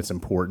and that it's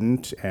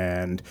important.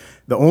 And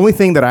the only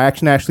thing that I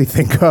can actually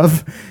think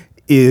of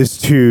is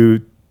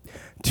to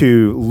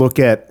look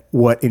at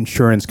what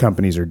insurance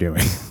companies are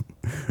doing.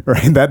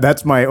 Right.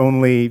 That's my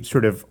only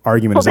sort of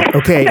argument. Is like,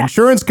 okay,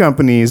 insurance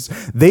companies,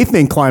 they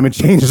think climate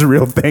change is a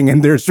real thing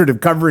and they're sort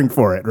of covering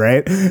for it.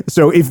 Right.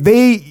 So if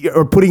they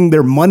are putting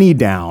their money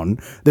down,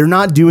 they're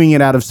not doing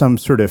it out of some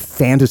sort of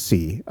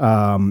fantasy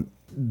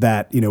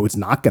that, it's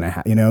not going to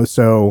happen,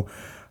 So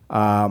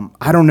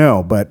I don't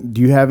know. But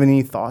do you have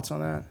any thoughts on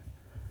that?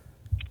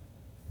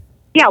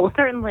 Yeah, well,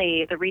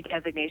 certainly the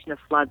redesignation of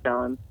flood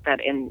zones that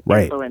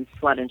influence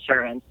flood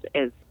insurance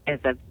is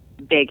a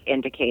big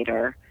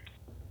indicator.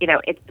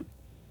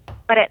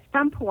 But at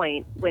some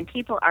point, when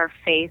people are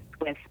faced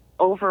with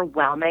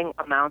overwhelming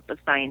amounts of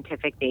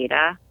scientific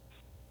data,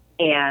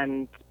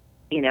 and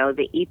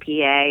the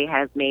EPA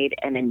has made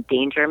an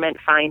endangerment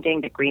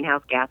finding that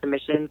greenhouse gas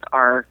emissions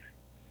are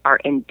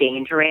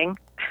endangering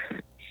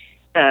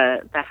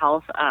the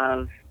health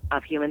of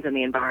humans and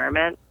the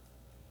environment.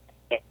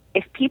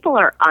 If people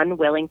are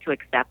unwilling to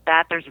accept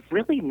that, there's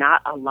really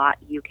not a lot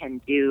you can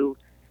do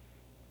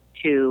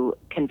to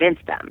convince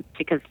them,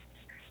 because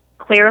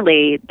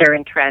clearly they're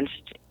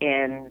entrenched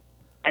in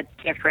a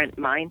different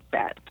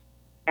mindset.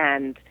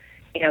 And,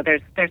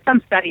 there's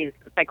some studies,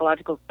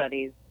 psychological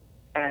studies,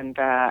 and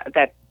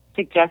that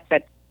suggest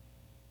that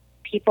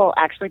people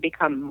actually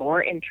become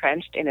more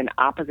entrenched in an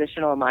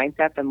oppositional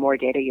mindset the more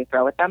data you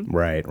throw at them.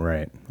 Right.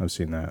 I've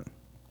seen that.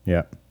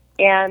 Yeah.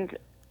 And,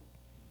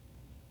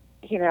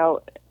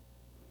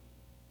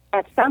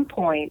 at some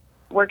point,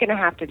 we're going to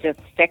have to just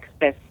fix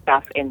this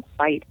stuff in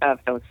spite of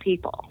those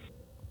people.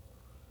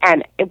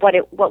 And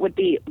what would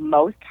be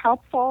most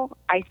helpful,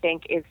 I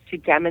think, is to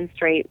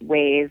demonstrate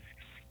ways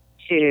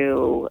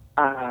to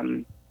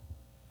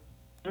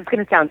it's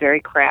going to sound very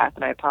crass,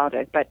 and I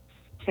apologize, but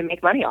to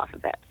make money off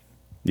of it.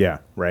 Yeah,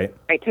 right.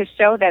 Right, to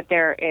show that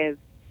there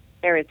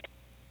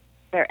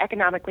are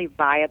economically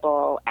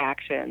viable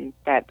actions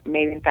that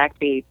may in fact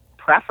be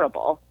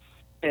preferable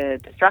to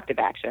destructive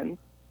actions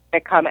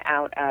that come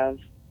out of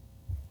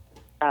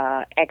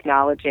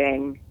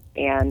acknowledging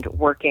and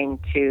working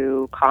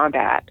to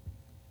combat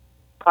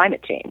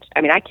climate change.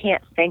 I mean, I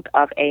can't think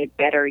of a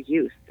better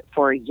use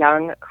for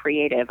young,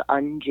 creative,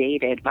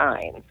 unjaded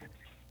minds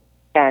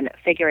than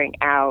figuring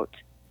out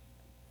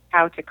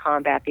how to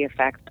combat the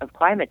effects of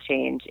climate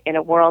change in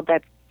a world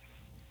that's,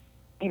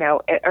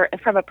 or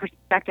from a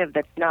perspective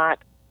that's not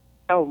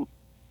so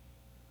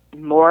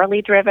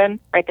morally driven,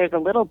 right? There's a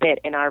little bit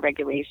in our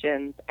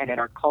regulations and in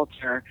our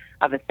culture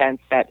of a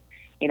sense that,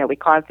 we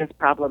caused this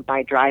problem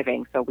by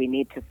driving, so we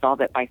need to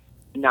solve it by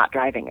not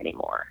driving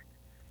anymore.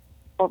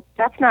 Well,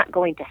 that's not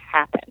going to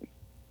happen.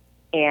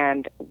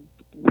 And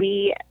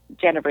we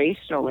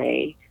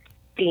generationally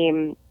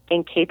seem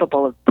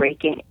incapable of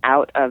breaking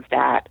out of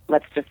that,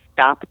 let's just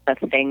stop the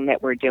thing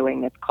that we're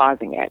doing that's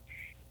causing it,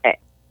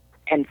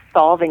 and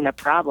solving the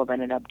problem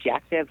in an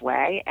objective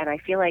way. And I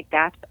feel like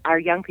our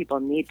young people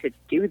need to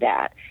do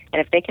that.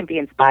 And if they can be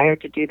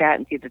inspired to do that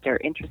and see that there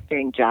are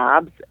interesting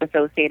jobs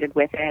associated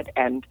with it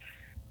and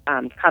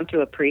come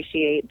to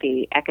appreciate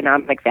the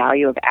economic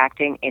value of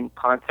acting in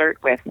concert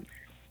with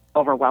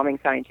overwhelming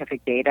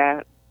scientific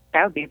data,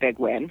 that would be a big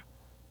win.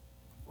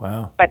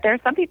 Wow. But there are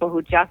some people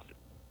who just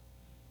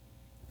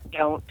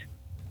don't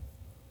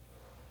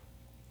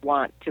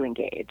want to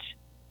engage.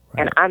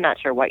 Right. And I'm not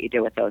sure what you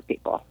do with those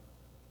people.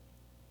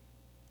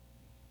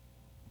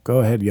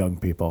 Go ahead, young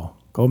people.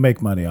 Go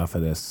make money off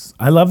of this.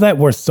 I love that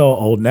we're so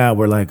old now.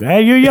 We're like,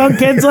 hey, you young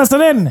kids,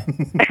 listen in.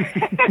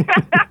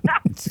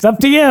 It's up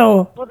to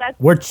you. Well,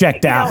 we're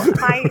checked out.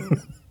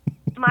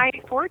 My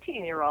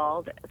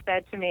 14-year-old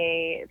said to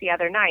me the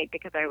other night,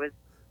 because I was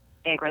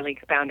angrily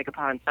expounding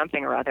upon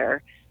something or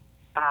other,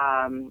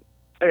 I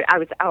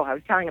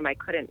was telling him I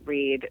couldn't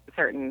read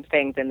certain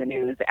things in the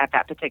news at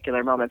that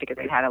particular moment because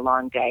I'd had a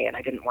long day and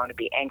I didn't want to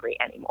be angry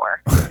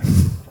anymore.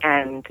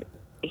 And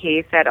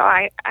he said,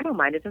 I don't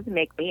mind. It doesn't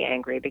make me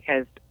angry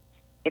because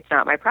it's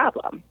not my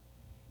problem.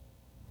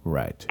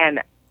 Right.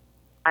 And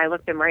I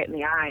looked him right in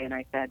the eye and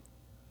I said,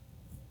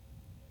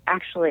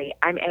 actually,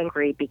 I'm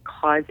angry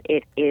because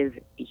it is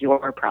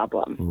your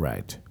problem.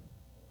 Right.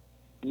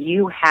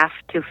 You have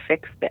to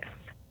fix this.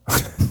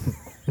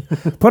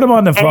 Put him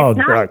on the phone.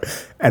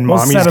 And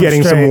mommy's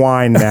getting some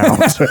wine now.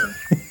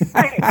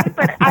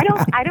 But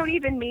I don't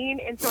even mean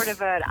in sort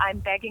of I'm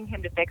begging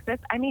him to fix this.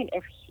 I mean,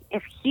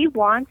 if he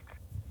wants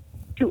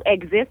to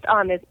exist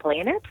on this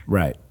planet,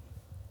 right?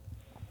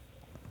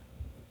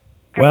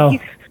 Well,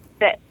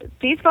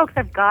 these folks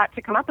have got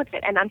to come up with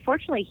it. And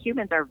unfortunately,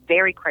 humans are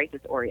very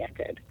crisis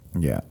oriented.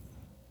 Yeah.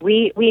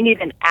 We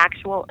need an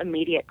actual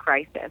immediate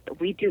crisis.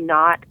 We do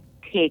not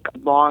take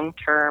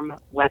long-term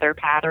weather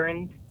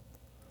patterns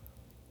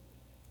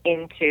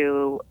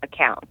into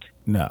account.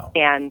 No.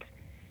 And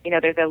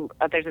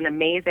there's an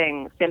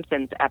amazing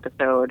Simpsons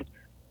episode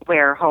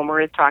where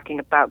Homer is talking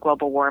about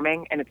global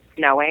warming and it's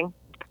snowing,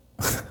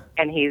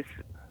 and he's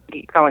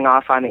going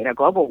off on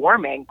global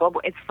warming.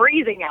 It's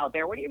freezing out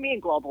there. What do you mean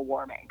global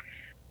warming?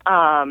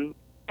 And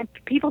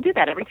people do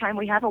that every time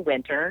we have a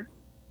winter.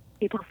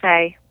 People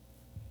say,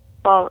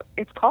 well,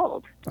 it's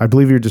cold. I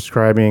believe you're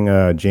describing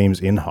James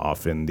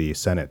Inhofe in the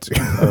Senate,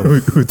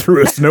 who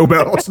threw a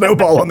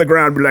snowball on the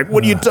ground and be like,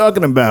 what are you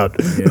talking about?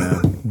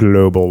 Yeah.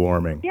 Global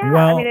warming. Yeah,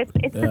 well, I mean,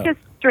 it's such a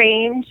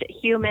strange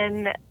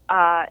human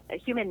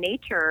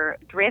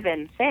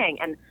nature-driven thing,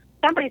 and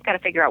somebody's got to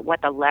figure out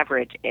what the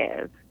leverage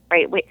is,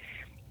 right?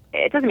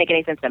 It doesn't make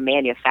any sense to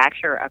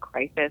manufacture a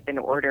crisis in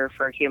order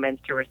for humans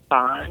to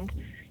respond,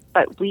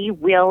 but we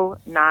will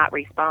not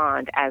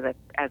respond as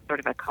sort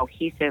of a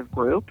cohesive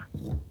group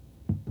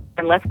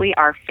unless we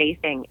are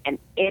facing an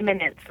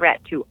imminent threat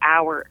to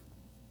our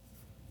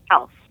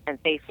health and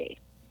safety,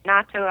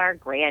 not to our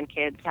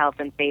grandkids' health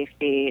and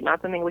safety,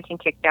 not something we can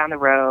kick down the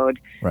road,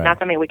 right. Not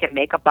something we can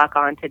make a buck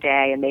on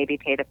today and maybe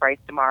pay the price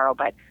tomorrow,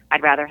 but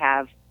I'd rather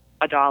have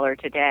 $1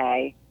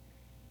 today,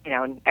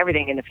 and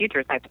everything in the future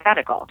is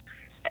hypothetical.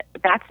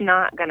 That's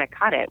not going to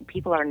cut it.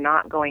 People are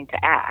not going to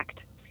act.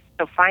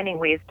 So finding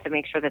ways to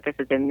make sure that this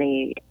is in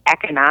the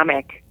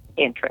economic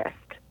interest,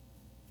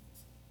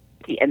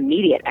 the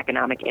immediate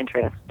economic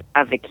interest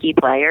of the key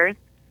players,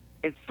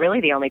 is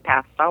really the only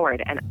path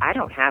forward. And I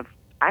don't have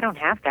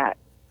that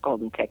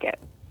golden ticket.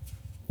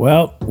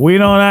 Well, we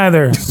don't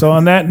either. So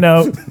on that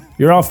note,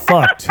 you're all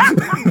fucked.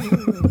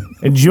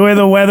 Enjoy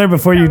the weather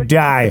before you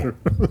die.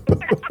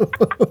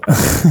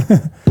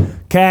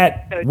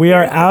 Kat, we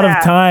are out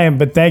of time,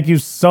 but thank you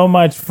so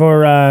much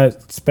for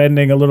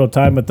spending a little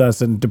time with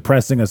us and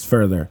depressing us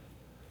further.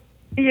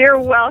 You're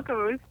welcome.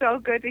 It was so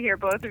good to hear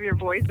both of your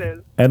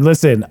voices. And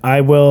listen,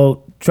 I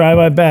will try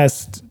my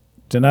best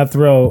to not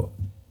throw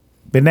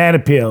banana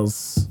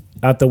peels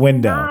out the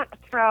window. Not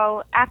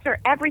throw, after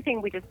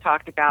everything we just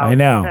talked about. I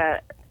know.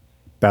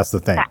 That's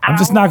the thing. I'm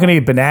just not going to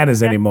eat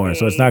bananas anymore,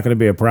 so it's not going to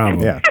be a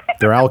problem. Yeah,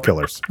 they're owl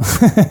killers.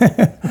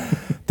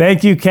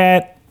 Thank you,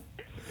 Kat.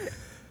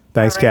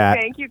 Thanks, All right, Kat.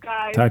 Thank you,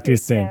 guys. Talk to you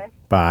Take soon. care.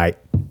 Bye.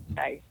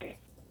 Bye.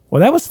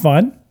 Well, that was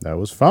fun. That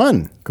was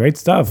fun. Great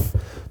stuff.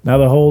 Now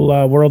the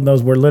whole world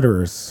knows we're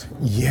litterers.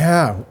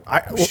 Yeah.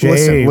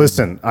 Shame.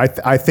 Listen. I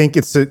think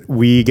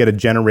we get a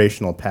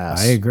generational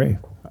pass. I agree.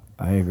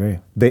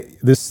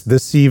 This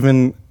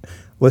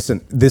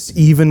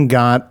even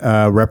got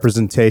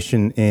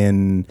representation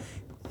in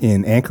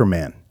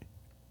Anchorman.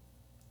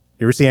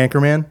 You ever see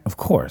Anchorman? Of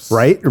course.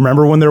 Right?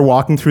 Remember when they're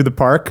walking through the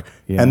park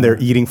Yeah. and they're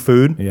eating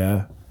food?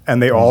 Yeah.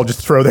 And they all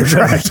just throw their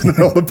trash in the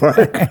middle of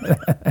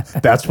the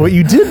park. That's what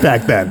you did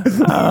back then.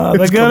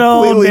 The good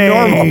old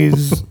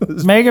days.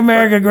 Make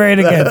America great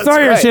again. That's Throw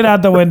your right. shit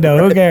out the window.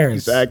 Who cares?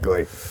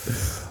 Exactly.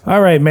 All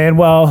right, man.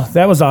 Well,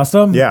 that was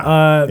awesome.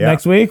 Yeah.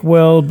 Next week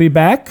we'll be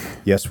back.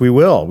 Yes, we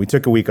will. We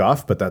took a week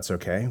off, but that's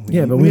okay.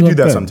 Yeah, but we we look do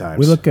that good. sometimes.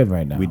 We look good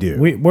right now. We do.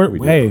 We're We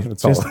do. hey,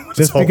 It's all- just, it's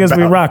just all because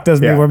we about- rock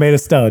doesn't yeah. mean we're made of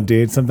stone,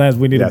 dude. Sometimes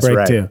we need That's a break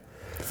right. too.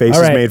 Face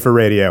All is right. made for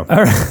radio.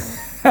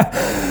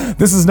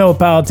 This is No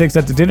Politics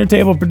at the Dinner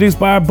Table, produced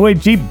by our boy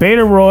G.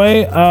 Beta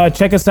Roy.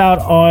 Check us out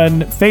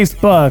on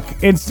Facebook,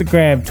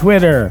 Instagram,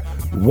 Twitter,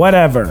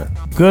 whatever.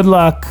 Good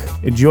luck.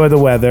 Enjoy the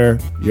weather.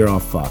 You're all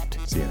fucked.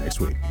 See you next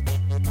week.